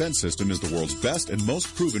Quarters Defense System is the world's best and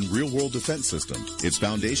most proven real-world defense system. Its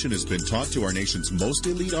foundation has been taught to our nation's most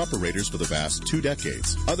elite operators for the past 2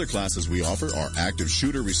 decades. Other classes we offer are active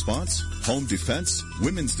shooter response, home defense,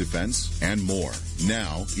 women's defense, and more.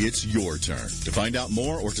 Now, it's your turn. To find out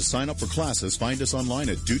more or to sign up for classes, find us online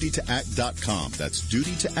at dutytoact.com. That's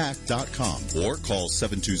dutytoact.com. Or call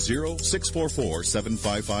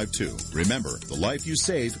 720-644-7552. Remember, the life you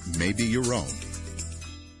save may be your own.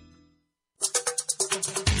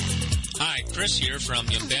 Hi, Chris here from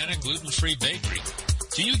Yumbana Gluten-Free Bakery.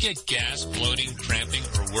 Do you get gas, bloating, cramping,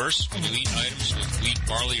 or worse when you eat items with wheat,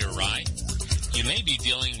 barley, or rye? You may be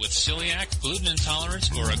dealing with celiac, gluten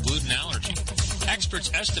intolerance, or a gluten allergy.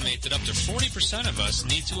 Experts estimate that up to 40% of us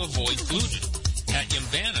need to avoid gluten. At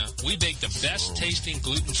Yumbana, we bake the best-tasting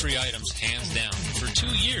gluten-free items hands down. For 2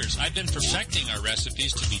 years, I've been perfecting our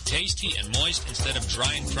recipes to be tasty and moist instead of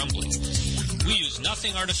dry and crumbly. We use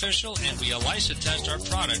nothing artificial, and we ELISA test our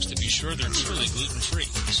products to be sure they're truly gluten-free.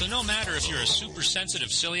 So no matter if you're a super sensitive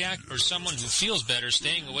celiac or someone who feels better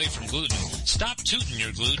staying away from gluten, stop tooting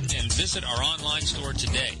your gluten and visit our online store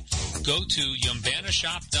today. Go to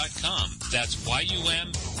yumbanashop.com. That's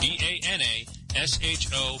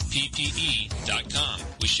YUMBANASHOPPE.com.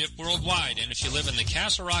 We ship worldwide, and if you live in the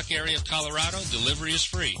Castle Rock area of Colorado, delivery is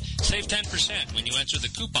free. Save 10% when you enter the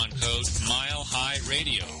coupon code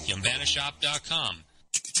MileHighRadio. Yumbanashop.com.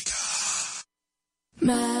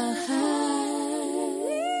 Mile High.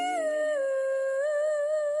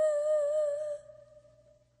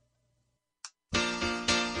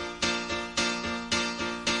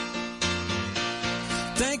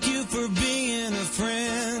 Thank you for being a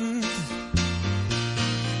friend.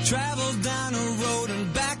 Travel down a road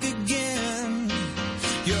and back again.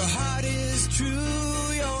 Your heart is true,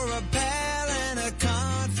 you're a pal and a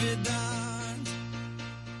confidant.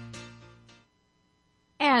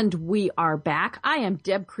 And we are back. I am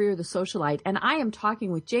Deb Creer, the socialite, and I am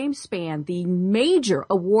talking with James Spann, the major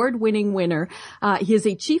award-winning winner. He is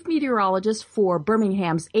a chief meteorologist for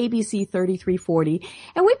Birmingham's ABC 3340.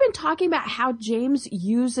 And we've been talking about how James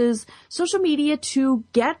uses social media to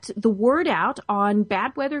get the word out on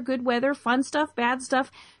bad weather, good weather, fun stuff, bad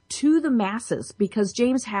stuff to the masses, because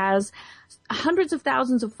James has hundreds of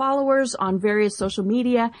thousands of followers on various social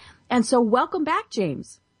media. And so welcome back,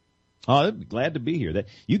 James. Oh, glad to be here.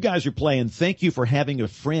 You guys are playing Thank You for Having a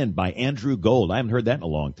Friend by Andrew Gold. I haven't heard that in a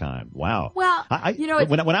long time. Wow. Well,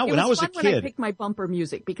 when I was a kid, when I picked my bumper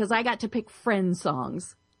music, because I got to pick friend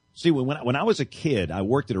songs. See, when I was a kid, I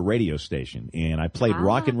worked at a radio station, and I played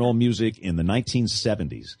rock and roll music in the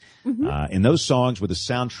 1970s. Mm-hmm. And those songs were the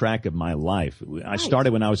soundtrack of my life. I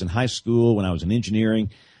started when I was in high school, when I was in engineering.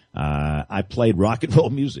 I played rock and roll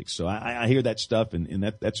music, so I hear that stuff, and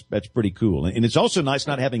that's pretty cool. And it's also nice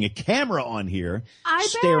not having a camera on here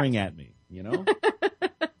staring at me, you know?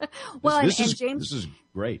 Well, James, this is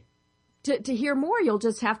great. To hear more, you'll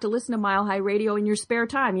just have to listen to Mile High Radio in your spare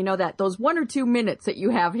time. You know, those 1 or 2 minutes that you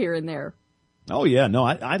have here and there. Oh yeah, no,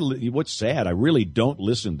 what's sad, I really don't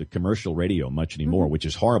listen to commercial radio much anymore, which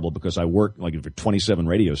is horrible because I work for 27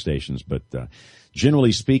 radio stations, but,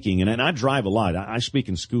 generally speaking, and I drive a lot. I speak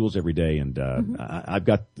in schools every day, and, I've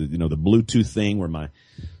got the Bluetooth thing where my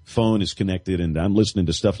phone is connected, and I'm listening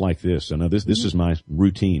to stuff like this. So no, this is my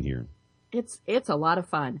routine here. It's a lot of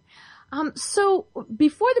fun. So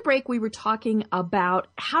before the break, we were talking about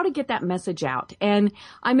how to get that message out. And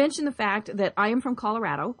I mentioned the fact that I am from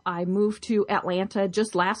Colorado. I moved to Atlanta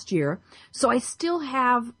just last year. So I still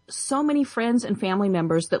have so many friends and family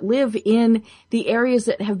members that live in the areas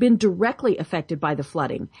that have been directly affected by the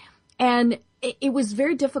flooding. And it was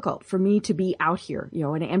very difficult for me to be out here,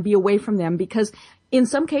 and be away from them, because in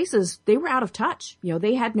some cases they were out of touch.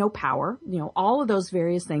 They had no power, all of those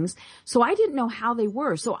various things. So I didn't know how they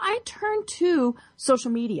were. So I turned to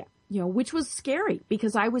social media, which was scary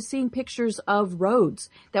because I was seeing pictures of roads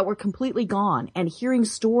that were completely gone and hearing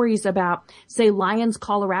stories about, say, Lyons,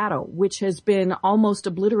 Colorado, which has been almost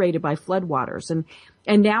obliterated by floodwaters.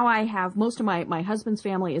 And now I have most of my husband's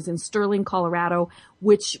family is in Sterling, Colorado,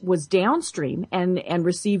 which was downstream and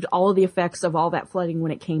received all of the effects of all that flooding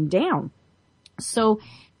when it came down. So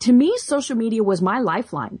to me, social media was my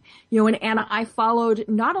lifeline, and I followed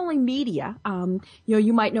not only media,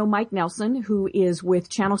 you might know Mike Nelson, who is with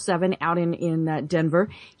Channel 7 out in Denver.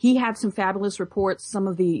 He had some fabulous reports. Some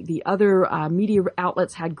of the other, media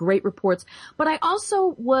outlets had great reports, but I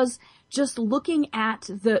also was just looking at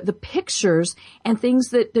the pictures and things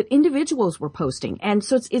that individuals were posting. And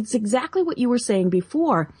so it's exactly what you were saying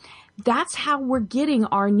before. That's how we're getting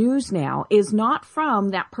our news now, is not from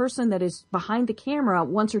that person that is behind the camera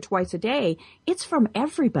once or twice a day. It's from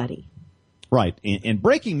everybody. Right. And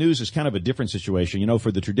breaking news is kind of a different situation.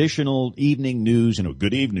 For the traditional evening news,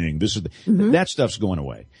 good evening, that stuff's going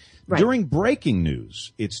away. Right. During breaking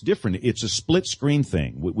news, it's different. It's a split screen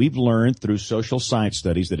thing. We've learned through social science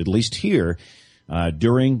studies that at least here,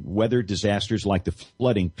 during weather disasters like the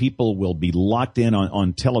flooding, people will be locked in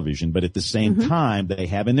on television, but at the same time, they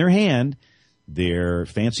have in their hand their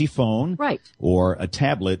fancy phone or a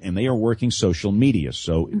tablet, and they are working social media.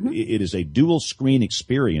 So it is a dual screen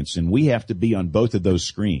experience, and we have to be on both of those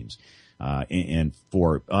screens. And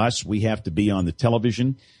for us, we have to be on the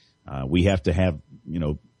television. We have to have,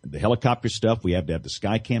 the helicopter stuff. We have to have the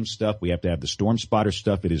Skycam stuff. We have to have the storm spotter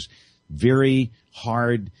stuff. It is very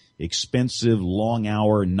hard, expensive, long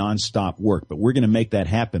hour, nonstop work. But we're going to make that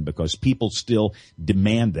happen because people still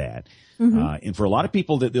demand that. And for a lot of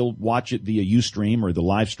people that they'll watch it via Ustream or the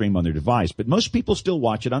live stream on their device, but most people still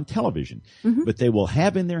watch it on television. But they will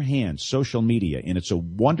have in their hands social media, and it's a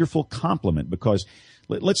wonderful compliment because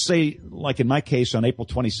let's say, like in my case on April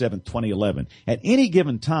 27th, 2011, at any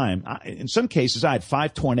given time, in some cases I had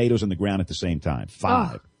 5 tornadoes on the ground at the same time.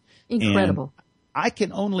 5. Oh, incredible. And I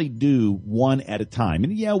can only do one at a time.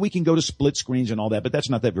 And yeah, we can go to split screens and all that, but that's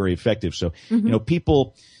not that very effective. So,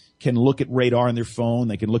 people can look at radar on their phone.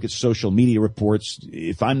 They can look at social media reports.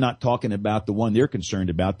 If I'm not talking about the one they're concerned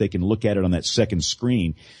about, they can look at it on that second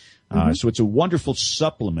screen. So it's a wonderful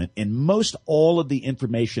supplement, and most all of the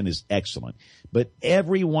information is excellent. But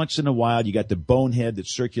every once in a while, you got the bonehead that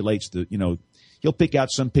circulates he'll pick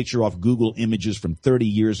out some picture off Google Images from 30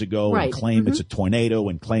 years ago and claim it's a tornado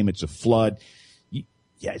and claim it's a flood.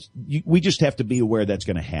 We just have to be aware that's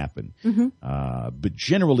going to happen. But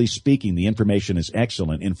generally speaking, the information is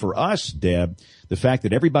excellent. And for us, Deb, the fact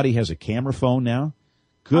that everybody has a camera phone now,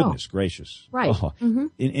 goodness gracious. Right. Oh.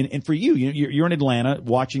 And for you're in Atlanta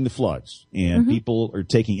watching the floods, and people are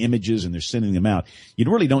taking images and they're sending them out. You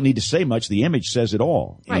really don't need to say much. The image says it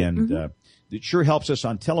all. Right. And it sure helps us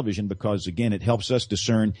on television because, again, it helps us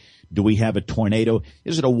discern, do we have a tornado?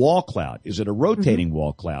 Is it a wall cloud? Is it a rotating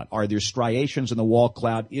wall cloud? Are there striations in the wall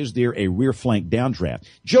cloud? Is there a rear flank downdraft?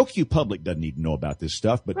 Joe Q public doesn't need to know about this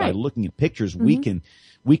stuff, but by looking at pictures, we can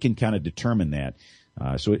kind of determine that.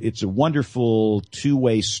 So it's a wonderful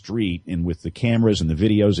two-way street, and with the cameras and the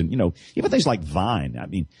videos and, even things like Vine. I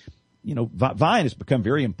mean, Vine has become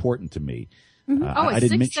very important to me. A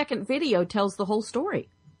 6-second video tells the whole story.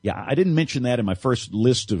 Yeah, I didn't mention that in my first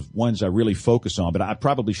list of ones I really focus on, but I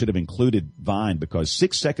probably should have included Vine because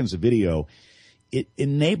 6 seconds of video, it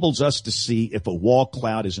enables us to see if a wall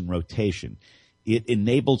cloud is in rotation. It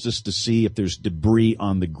enables us to see if there's debris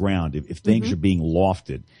on the ground, if things are being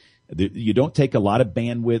lofted. You don't take a lot of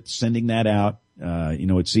bandwidth sending that out.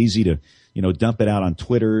 It's easy to, dump it out on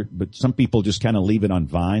Twitter, but some people just kind of leave it on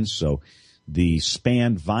Vine. So the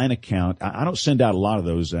Spann Vine account, I don't send out a lot of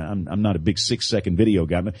those. I'm not a big 6-second video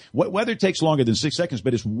guy. But weather takes longer than 6 seconds,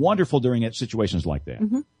 but it's wonderful during situations like that.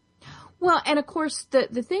 Well, and of course,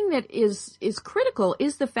 the thing that is critical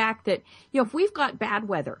is the fact that, if we've got bad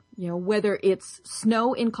weather, whether it's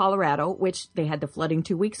snow in Colorado, which they had the flooding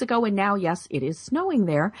 2 weeks ago, and now, yes, it is snowing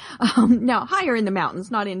there. Now higher in the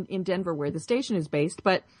mountains, not in Denver where the station is based,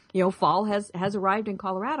 but, fall has arrived in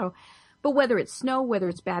Colorado. But whether it's snow, whether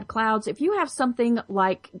it's bad clouds, if you have something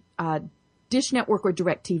like, Dish Network or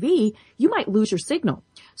DirecTV, you might lose your signal.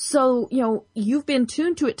 So, you've been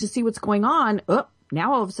tuned to it to see what's going on.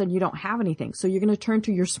 Now all of a sudden you don't have anything. So you're going to turn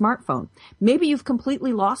to your smartphone. Maybe you've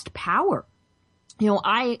completely lost power.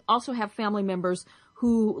 I also have family members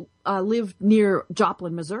who live near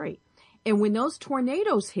Joplin, Missouri. And when those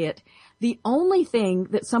tornadoes hit, the only thing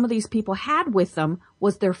that some of these people had with them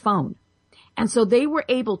was their phone. And so they were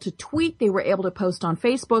able to tweet. They were able to post on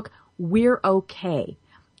Facebook, "We're okay."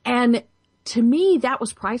 And to me, that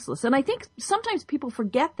was priceless. And I think sometimes people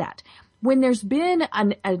forget that when there's been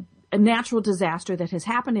a natural disaster that has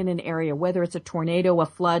happened in an area, whether it's a tornado, a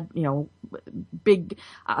flood, big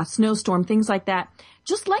snowstorm, things like that,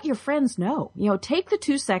 just let your friends know. Take the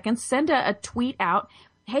 2 seconds, send a tweet out,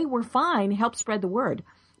 hey, we're fine, help spread the word.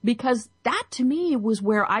 Because that, to me, was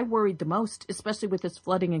where I worried the most, especially with this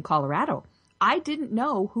flooding in Colorado. I didn't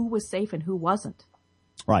know who was safe and who wasn't.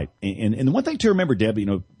 Right. And the one thing to remember, Deb,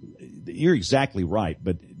 you're exactly right.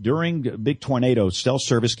 But during a big tornado, cell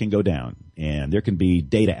service can go down and there can be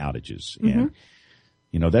data outages. Mm-hmm.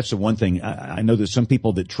 And, that's the one thing. I know there's some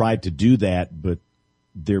people that tried to do that, but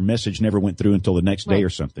their message never went through until the next day or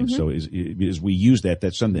something. Mm-hmm. So as we use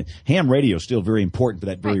that's something. Ham radio is still very important for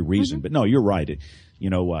that very reason. Mm-hmm. But no, you're right.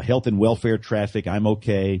 Health and welfare traffic, I'm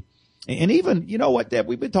okay. And even, you know what, Deb,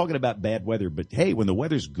 we've been talking about bad weather, but hey, when the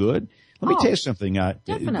weather's good, let me tell you something.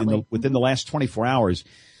 Within the last 24 hours,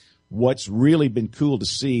 what's really been cool to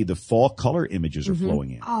see, the fall color images are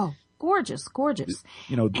flowing in. Oh, gorgeous, gorgeous.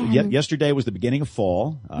 Yesterday was the beginning of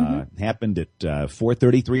fall, happened at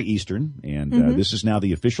 4:33 Eastern, and this is now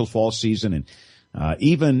the official fall season. And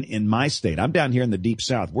even in my state, I'm down here in the deep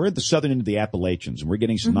south. We're at the southern end of the Appalachians, and we're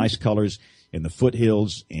getting some nice colors in the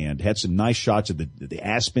foothills, and had some nice shots of the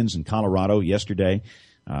aspens in Colorado yesterday.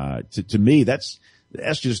 To me, that's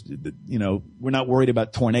just, we're not worried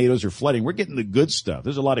about tornadoes or flooding. We're getting the good stuff.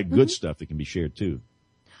 There's a lot of good stuff that can be shared too.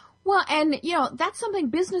 Well, and, that's something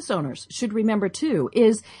business owners should remember too,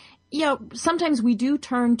 is, sometimes we do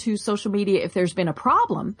turn to social media if there's been a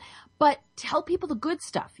problem, but tell people the good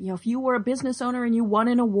stuff. If you were a business owner and you won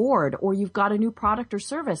an award or you've got a new product or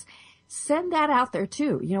service, send that out there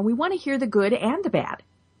too. We want to hear the good and the bad.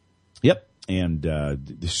 Yep. And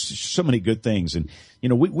there's so many good things. And,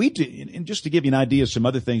 we do, and just to give you an idea of some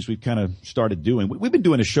other things we've kind of started doing, we've been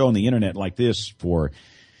doing a show on the internet like this for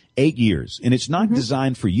 8 years. And it's not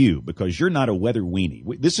designed for you because you're not a weather weenie.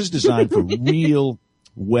 This is designed for real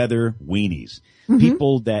weather weenies.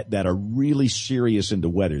 People that are really serious into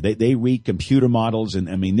weather. They read computer models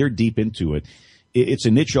and, they're deep into it. It's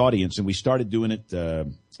a niche audience, and we started doing it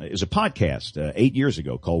as a podcast 8 years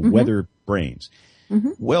ago called Weather Brains.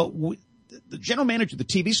 Well, the general manager of the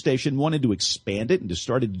TV station wanted to expand it and just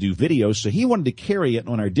started to do videos, so he wanted to carry it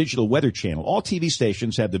on our digital weather channel. All TV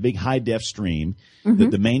stations have the big high-def stream,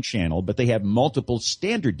 the main channel, but they have multiple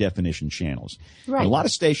standard definition channels. Right. A lot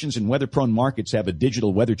of stations in weather-prone markets have a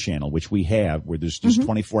digital weather channel, which we have, where there's just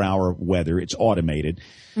 24-hour weather. It's automated.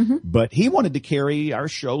 But he wanted to carry our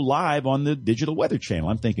show live on the digital weather channel.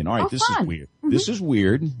 I'm thinking, all right, this is weird. This is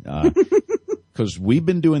weird because we've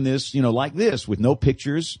been doing this, like this with no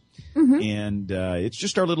pictures. And it's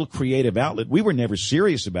just our little creative outlet. We were never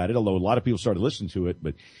serious about it, although a lot of people started listening to it.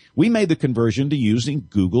 But we made the conversion to using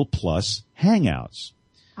Google Plus Hangouts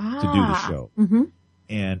to do the show.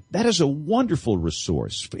 And that is a wonderful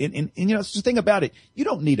resource. And that's the thing about it. You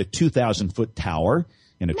don't need a 2,000-foot tower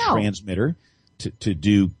and a transmitter to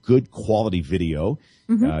do good quality video.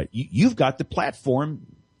 You've got the platform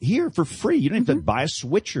here for free. You don't have to buy a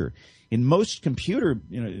switcher. In most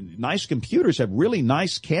nice computers have really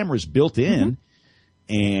nice cameras built in,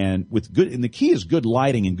 and and the key is good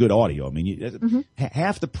lighting and good audio.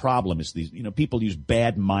 Half the problem is these, people use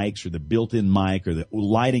bad mics or the built-in mic or the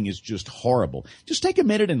lighting is just horrible. Just take a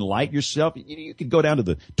minute and light yourself. You could go down to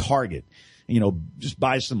the Target, just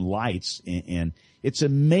buy some lights, and it's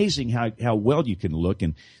amazing how well you can look.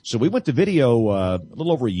 And so we went to video a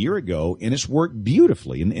little over a year ago, and it's worked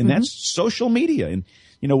beautifully. And that's social media. And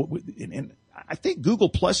and I think Google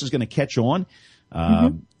Plus is going to catch on.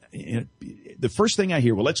 The first thing I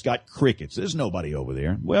hear, well, it's got crickets. There's nobody over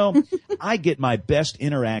there. Well, I get my best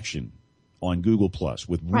interaction on Google Plus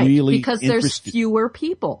with really because there's fewer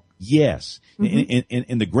people. Yes.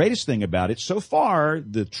 And the greatest thing about it, so far,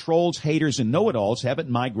 the trolls, haters, and know-it-alls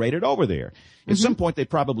haven't migrated over there. At some point, they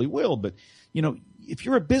probably will. But, if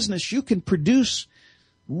you're a business, you can produce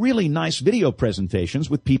really nice video presentations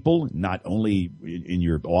with people, not only in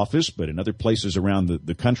your office, but in other places around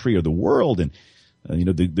the country or the world. And,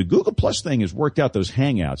 the Google Plus thing has worked out those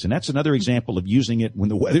Hangouts. And that's another example of using it when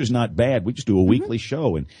the weather's not bad. We just do a weekly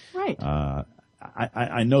show. And,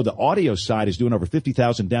 I know the audio side is doing over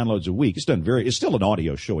 50,000 downloads a week. It's still an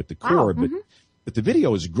audio show at the core, but the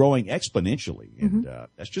video is growing exponentially. And,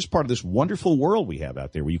 that's just part of this wonderful world we have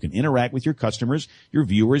out there where you can interact with your customers, your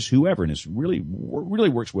viewers, whoever. And it's really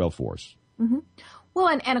works well for us. Well,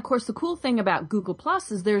 and of course, the cool thing about Google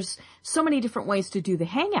Plus is there's so many different ways to do the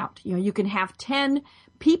Hangout. You can have 10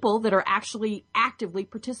 people that are actually actively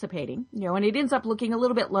participating, and it ends up looking a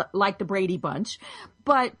little bit like the Brady Bunch.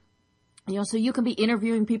 But, so you can be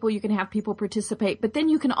interviewing people, you can have people participate, but then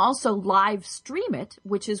you can also live stream it,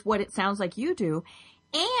 which is what it sounds like you do.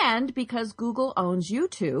 And because Google owns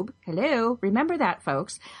YouTube, hello, remember that,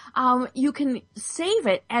 folks, you can save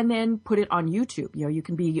it and then put it on YouTube. You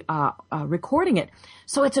can be recording it.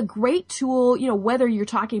 So it's a great tool, whether you're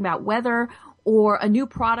talking about weather or a new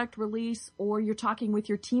product release, or you're talking with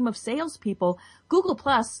your team of salespeople. Google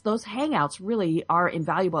Plus, those Hangouts really are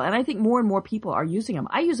invaluable. And I think more and more people are using them.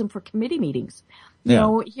 I use them for committee meetings.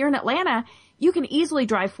 Here in Atlanta, you can easily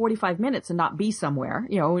drive 45 minutes and not be somewhere,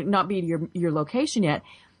 not be to your location yet.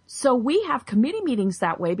 So we have committee meetings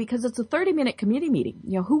that way because it's a 30-minute committee meeting.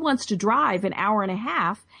 Who wants to drive an hour and a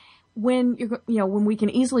half when when we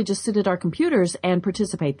can easily just sit at our computers and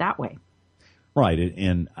participate that way? Right.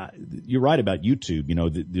 And you're right about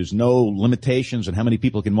YouTube. There's no limitations on how many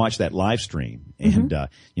people can watch that live stream. And,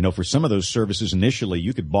 for some of those services initially,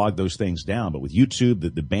 you could bog those things down. But with YouTube,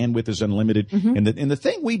 the bandwidth is unlimited. And the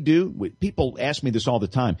thing we do, people ask me this all the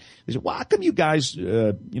time. They say, well, how come you guys,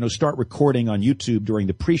 start recording on YouTube during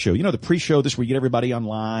the pre-show? The pre-show, this is where you get everybody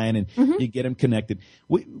online and you get them connected.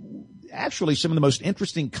 Actually, some of the most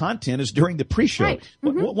interesting content is during the pre-show. Right.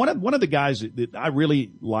 One of the guys that I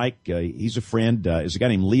really like, he's a friend, is a guy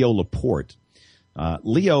named Leo Laporte.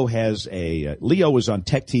 Leo was on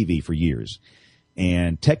Tech TV for years,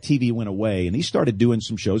 and Tech TV went away, and he started doing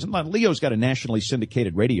some shows. And Leo's got a nationally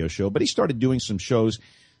syndicated radio show, but he started doing some shows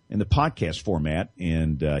in the podcast format.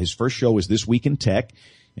 And his first show was This Week in Tech.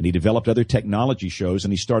 And he developed other technology shows,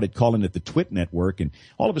 and he started calling it the Twit Network. And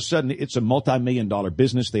all of a sudden, it's a multi-million-dollar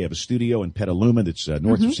business. They have a studio in Petaluma that's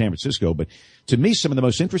north of San Francisco. But to me, some of the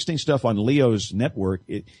most interesting stuff on Leo's network,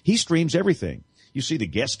 he streams everything. You see the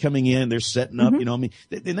guests coming in, they're setting up, and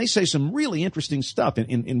they say some really interesting stuff.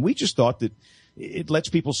 And we just thought that it lets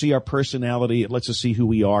people see our personality. It lets us see who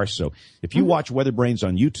we are. So if you watch Weather Brains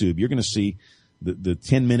on YouTube, you're going to see the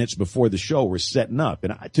 10 minutes before the show we're setting up.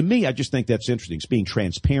 And to me, I just think that's interesting. It's being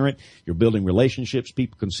transparent. You're building relationships.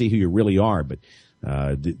 People can see who you really are. But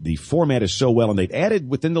the format is so well. And they've added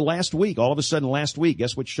within the last week, all of a sudden last week,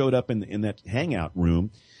 guess what showed up in that hangout room?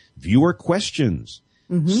 Viewer questions.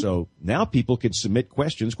 So now people can submit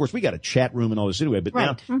questions. Of course, we got a chat room and all this anyway, but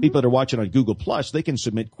now people that are watching on Google Plus, they can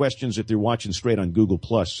submit questions if they're watching straight on Google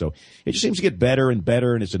Plus. So it just seems to get better and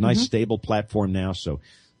better, and it's a nice stable platform now. So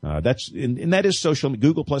that is social.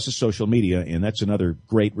 Google Plus is social media, and that's another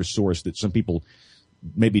great resource that some people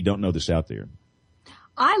maybe don't know this out there.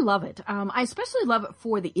 I love it. I especially love it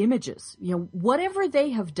for the images. Whatever they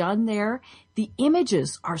have done there, the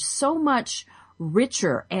images are so much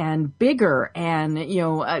richer and bigger, and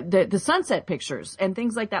the sunset pictures and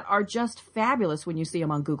things like that are just fabulous when you see them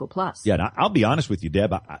on Google Plus. Yeah, and I'll be honest with you,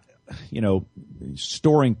 Deb.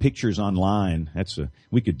 Storing pictures online,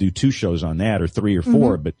 we could do 2 shows on that, or 3 or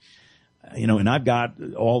 4, but and I've got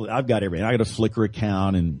everything. I got a Flickr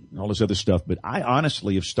account and all this other stuff, but I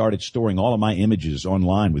honestly have started storing all of my images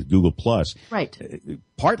online with Google Plus. Right.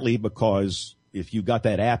 Partly because if you got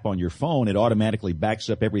that app on your phone, it automatically backs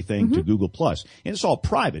up everything to Google Plus. And it's all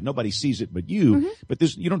private. Nobody sees it but you. But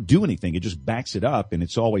you don't do anything. It just backs it up, and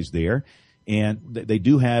it's always there. And they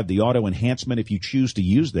do have the auto enhancement if you choose to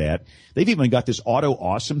use that. They've even got this auto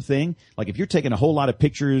awesome thing. Like if you're taking a whole lot of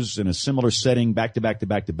pictures in a similar setting back to back to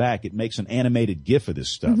back to back, it makes an animated GIF of this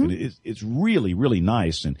stuff. And it's really, really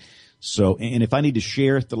nice. And so, and if I need to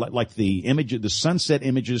share the sunset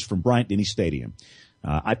images from Bryant Denny Stadium,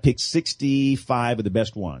 I picked 65 of the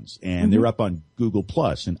best ones, and they're up on Google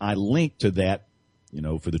Plus. And I link to that,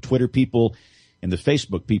 for the Twitter people and the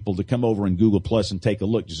Facebook people to come over in Google Plus and take a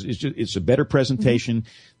look. It's a better presentation.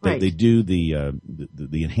 Right. They do the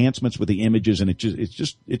enhancements with the images, and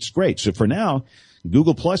it's great. So for now,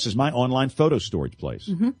 Google Plus is my online photo storage place.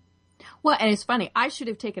 Well, and it's funny. I should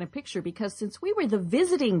have taken a picture because since we were the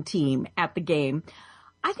visiting team at the game,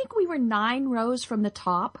 I think we were 9 rows from the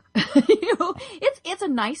top. It's a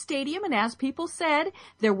nice stadium, and as people said,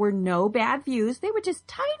 there were no bad views. They were just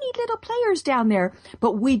tiny little players down there,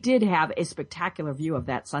 but we did have a spectacular view of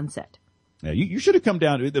that sunset. Yeah, you should have come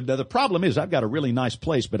down. The problem is I've got a really nice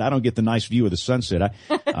place, but I don't get the nice view of the sunset.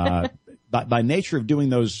 By nature of doing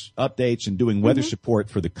those updates and doing weather support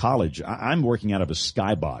for the college, I'm working out of a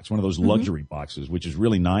skybox, one of those luxury boxes, which is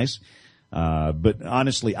really nice. But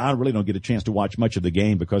honestly, I really don't get a chance to watch much of the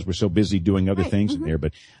game because we're so busy doing other things in there.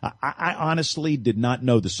 But I honestly did not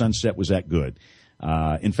know the sunset was that good.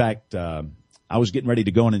 In fact, I was getting ready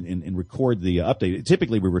to go in and record the update.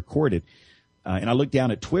 Typically we record it and I looked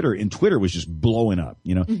down at Twitter, and Twitter was just blowing up,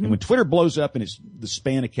 And when Twitter blows up and it's the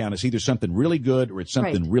Spann account, it's either something really good or it's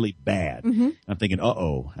something really bad. I'm thinking,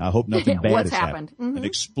 I hope nothing bad What's has happened. An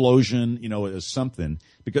explosion, something.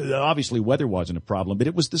 Because obviously weather wasn't a problem, but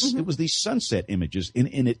it was this, it was these sunset images,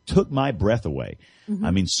 and it took my breath away.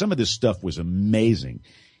 I mean, some of this stuff was amazing.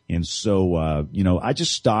 And so, I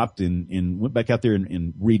just stopped and went back out there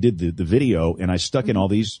and redid the video, and I stuck in all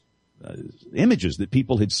these images that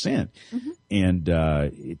people had sent. And,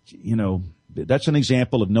 that's an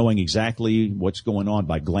example of knowing exactly what's going on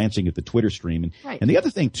by glancing at the Twitter stream. And the other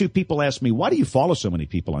thing too, people ask me, why do you follow so many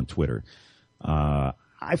people on Twitter?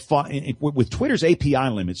 With Twitter's API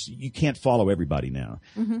limits, you can't follow everybody now.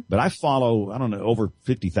 But I follow, I don't know, over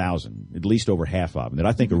 50,000, at least over half of them that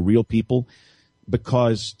I think are real people.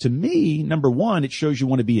 Because to me, number one, it shows you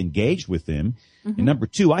want to be engaged with them. And number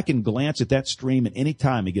two, I can glance at that stream at any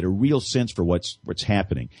time and get a real sense for what's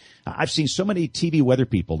happening. I've seen so many TV weather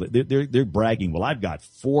people that they're bragging, well, I've got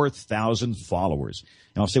 4,000 followers.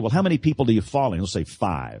 And I'll say, well, how many people do you follow? And they'll say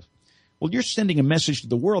 5. Well, you're sending a message to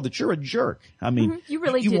the world that you're a jerk. I mean, you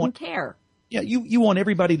really didn't care. Yeah, you want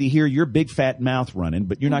everybody to hear your big fat mouth running,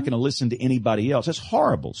 but you're not going to listen to anybody else. That's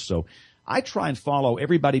horrible. So I try and follow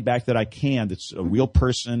everybody back that I can that's a real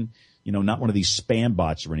person, not one of these spam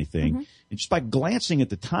bots or anything. And just by glancing at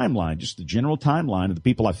the timeline, just the general timeline of the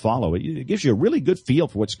people I follow, it gives you a really good feel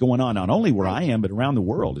for what's going on, not only where I am, but around the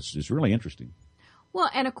world. It's really interesting. Well,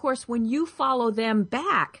 and of course, when you follow them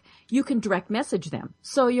back, you can direct message them.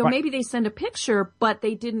 So, maybe they send a picture, but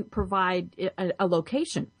they didn't provide a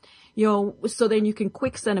location, so then you can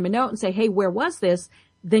quick send them a note and say, hey, where was this?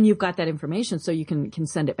 Then you've got that information so you can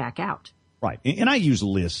send it back out. Right. And I use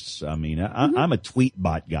lists. I mean, I'm a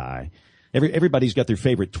Tweetbot guy. Everybody's got their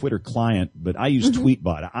favorite Twitter client, but I use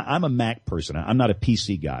Tweetbot. I'm a Mac person. I'm not a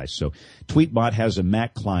PC guy. So Tweetbot has a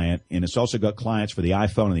Mac client, and it's also got clients for the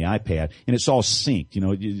iPhone and the iPad, and it's all synced.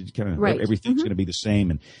 Everything's going to be the same.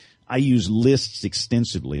 And I use lists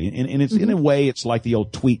extensively, and it's in a way, it's like the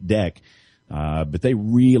old Tweet Deck, but they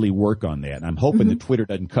really work on that. And I'm hoping that Twitter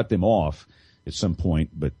doesn't cut them off at some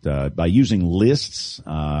point, but by using lists,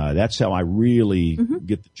 that's how I really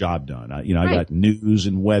get the job done. I got news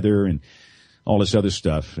and weather and all this other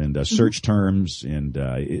stuff, and search terms, and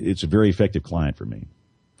it's a very effective client for me.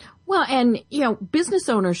 Well, and, business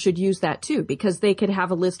owners should use that too, because they could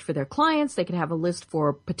have a list for their clients. They could have a list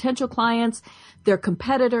for potential clients, their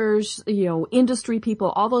competitors, industry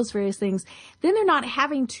people, all those various things. Then they're not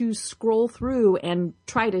having to scroll through and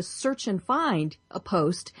try to search and find a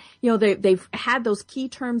post. They've had those key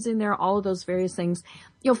terms in there, all of those various things.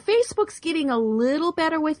 Facebook's getting a little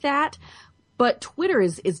better with that. But Twitter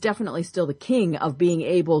is definitely still the king of being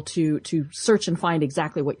able to search and find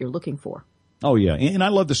exactly what you're looking for. Oh, yeah. And I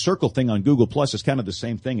love the circle thing on Google Plus. It's kind of the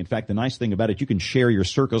same thing. In fact, the nice thing about it, you can share your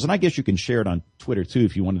circles. And I guess you can share it on Twitter, too,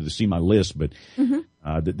 if you wanted to see my list. But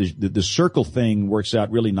the circle thing works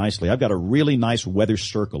out really nicely. I've got a really nice weather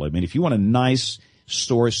circle. I mean, if you want a nice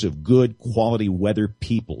source of good quality weather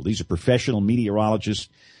people, these are professional meteorologists,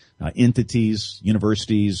 entities,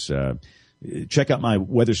 universities, check out my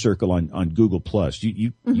weather circle on Google Plus.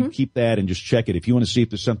 You keep that and just check it. If you want to see if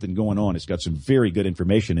there's something going on, it's got some very good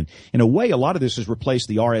information. And in a way, a lot of this has replaced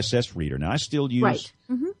the RSS reader. Now, I still use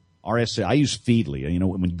RSS. I use Feedly.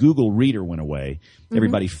 When Google Reader went away,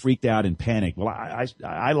 everybody freaked out and panicked. Well,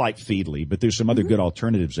 I like Feedly, but there's some other good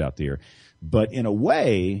alternatives out there. But in a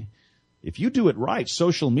way, if you do it right,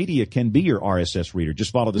 social media can be your RSS reader.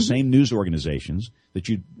 Just follow the same news organizations that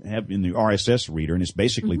you have in the RSS reader, and it's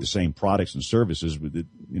basically the same products and services that,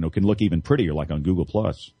 can look even prettier, like on Google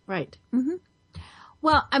Plus. Right.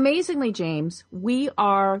 Well, amazingly, James, we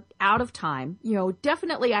are out of time.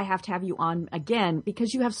 Definitely I have to have you on again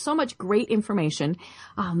because you have so much great information.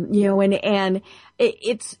 And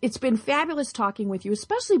it's been fabulous talking with you,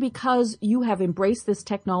 especially because you have embraced this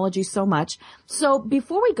technology so much. So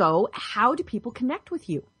before we go, how do people connect with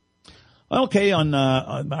you? Okay, on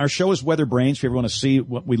our show is Weather Brains. If you ever want to see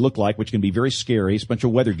what we look like, which can be very scary, it's a bunch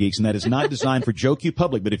of weather geeks, and that is not designed for Joe Q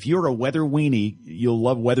Public. But if you're a weather weenie, you'll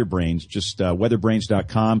love Weather Brains. Just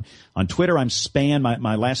weatherbrains.com. On Twitter, I'm Spann.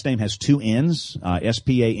 My last name has 2 N's,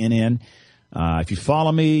 Spann. If you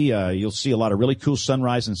follow me, you'll see a lot of really cool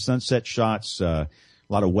sunrise and sunset shots, a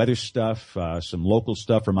lot of weather stuff, some local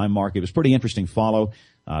stuff from my market. It was pretty interesting follow.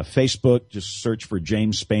 Facebook, just search for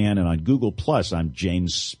James Spann, and on Google Plus, I'm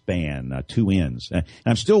James Spann, 2 N's. And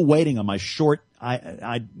I'm still waiting on my short,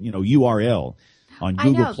 URL on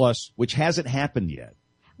Google Plus, which hasn't happened yet.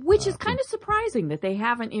 Which is kind of surprising that they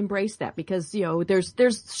haven't embraced that because, there's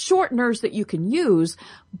shorteners that you can use,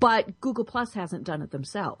 but Google Plus hasn't done it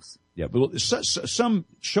themselves. Yeah, but some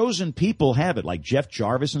chosen people have it, like Jeff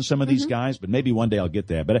Jarvis and some of these guys, but maybe one day I'll get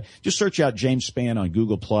that. But just search out James Spann on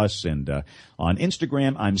Google Plus, and on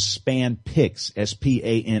Instagram, I'm Spann Pix,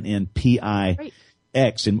 SPANNPIX.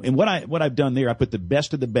 And what I've done there, I put the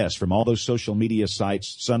best of the best from all those social media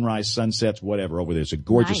sites, sunrise, sunsets, whatever, over there. It's a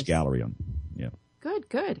gorgeous gallery on. Yeah.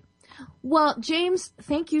 Good. Well, James,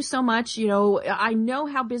 thank you so much. You know, I know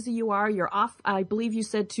how busy you are. You're off, I believe you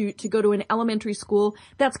said, to go to an elementary school.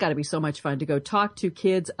 That's got to be so much fun to go talk to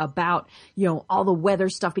kids about, you know, all the weather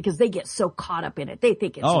stuff, because they get so caught up in it. They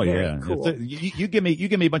think it's very cool. You give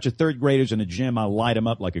me a bunch of third graders in a gym, I'll light them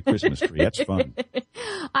up like a Christmas tree. That's fun.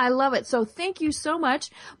 I love it. So thank you so much.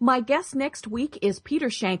 My guest next week is Peter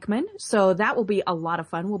Shankman. So that will be a lot of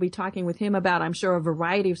fun. We'll be talking with him about, I'm sure, a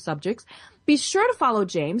variety of subjects. Be sure to follow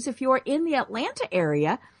James if you're in the Atlanta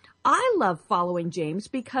area. I love following James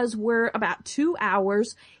because we're about 2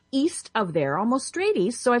 hours east of there, almost straight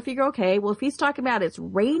east. So I figure, okay, well, if he's talking about it's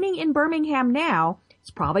raining in Birmingham now, it's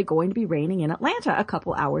probably going to be raining in Atlanta a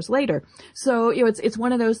couple hours later. So, you know, it's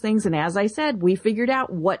one of those things. And as I said, we figured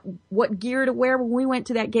out what gear to wear when we went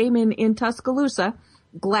to that game in Tuscaloosa.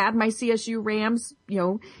 Glad my CSU Rams, you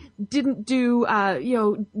know, didn't do, you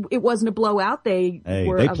know, it wasn't a blowout. They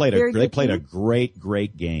played a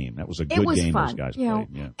great game. That was a good game fun, those guys played.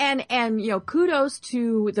 Yeah. And, you know, kudos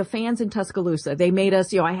to the fans in Tuscaloosa. They made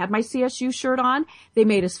us, you know, I had my CSU shirt on. They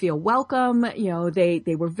made us feel welcome. You know, they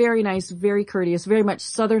were very nice, very courteous, very much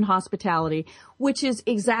Southern hospitality, which is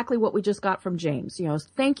exactly what we just got from James. You know,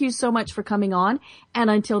 thank you so much for coming on. And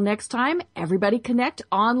until next time, everybody connect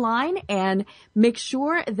online and make sure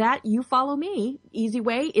that you follow me. Easy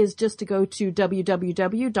way is just to go to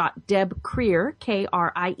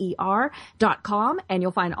www.debkrier.com, and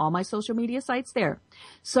you'll find all my social media sites there.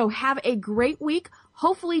 So have a great week.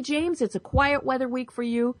 Hopefully, James, it's a quiet weather week for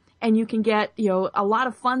you, and you can get, you know, a lot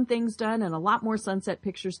of fun things done and a lot more sunset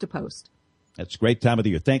pictures to post. That's a great time of the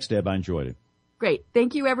year. Thanks, Deb. I enjoyed it. Great.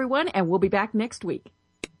 Thank you, everyone, and we'll be back next week.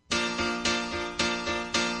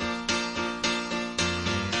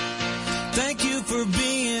 Thank you for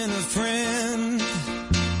being a friend.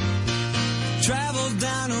 Travel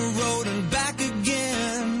down a road and back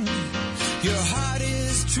again. Your heart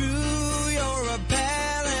is true. You're a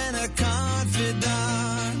pal and a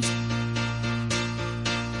confidant.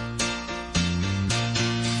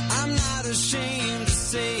 I'm not ashamed to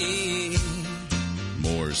say.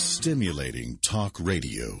 More stimulating talk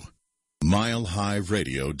radio.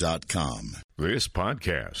 MileHighRadio.com. This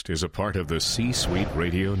podcast is a part of the C-Suite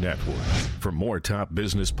Radio Network. For more top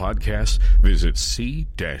business podcasts, visit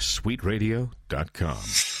c-suiteradio.com.